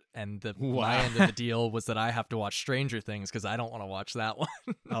watch, and my Wow. end of the deal was that I have to watch Stranger Things because I don't want to watch that one.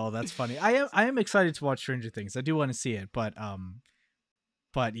 Oh, that's funny. I am excited to watch Stranger Things. I do want to see it, but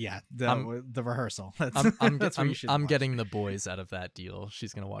yeah, the rehearsal. That's that's what you should I'm watch. getting the boys out of that deal.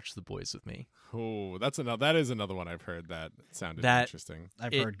 She's gonna watch the boys with me. Oh, that is another one I've heard that sounded That- interesting.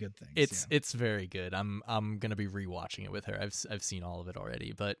 I've it- heard good things. It's very good. I'm gonna be rewatching it with her. I've seen all of it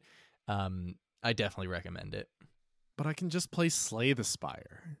already, but I definitely recommend it. But I can just play Slay the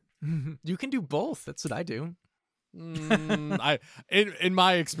Spire. You can do both. That's what I do. In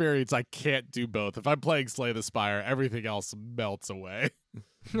my experience, I can't do both. If I'm playing Slay the Spire, everything else melts away.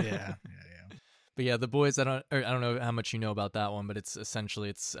 yeah. But yeah, the boys. I don't know how much you know about that one, but it's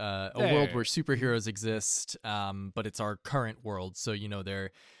essentially a world where superheroes exist, but it's our current world. So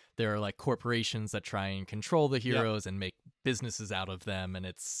there are like corporations that try and control the heroes and make businesses out of them, and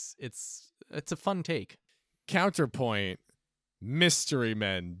it's a fun take. Counterpoint: Mystery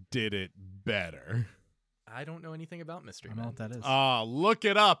Men did it better. I don't know anything about Mystery I don't know Men. what that is. Look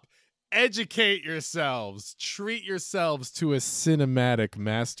it up. Educate yourselves. Treat yourselves to a cinematic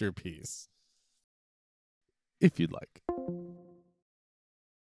masterpiece. If you'd like.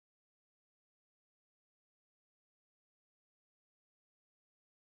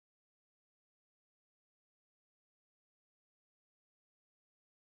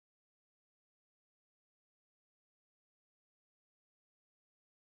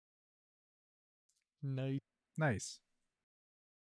 Nice. Nice.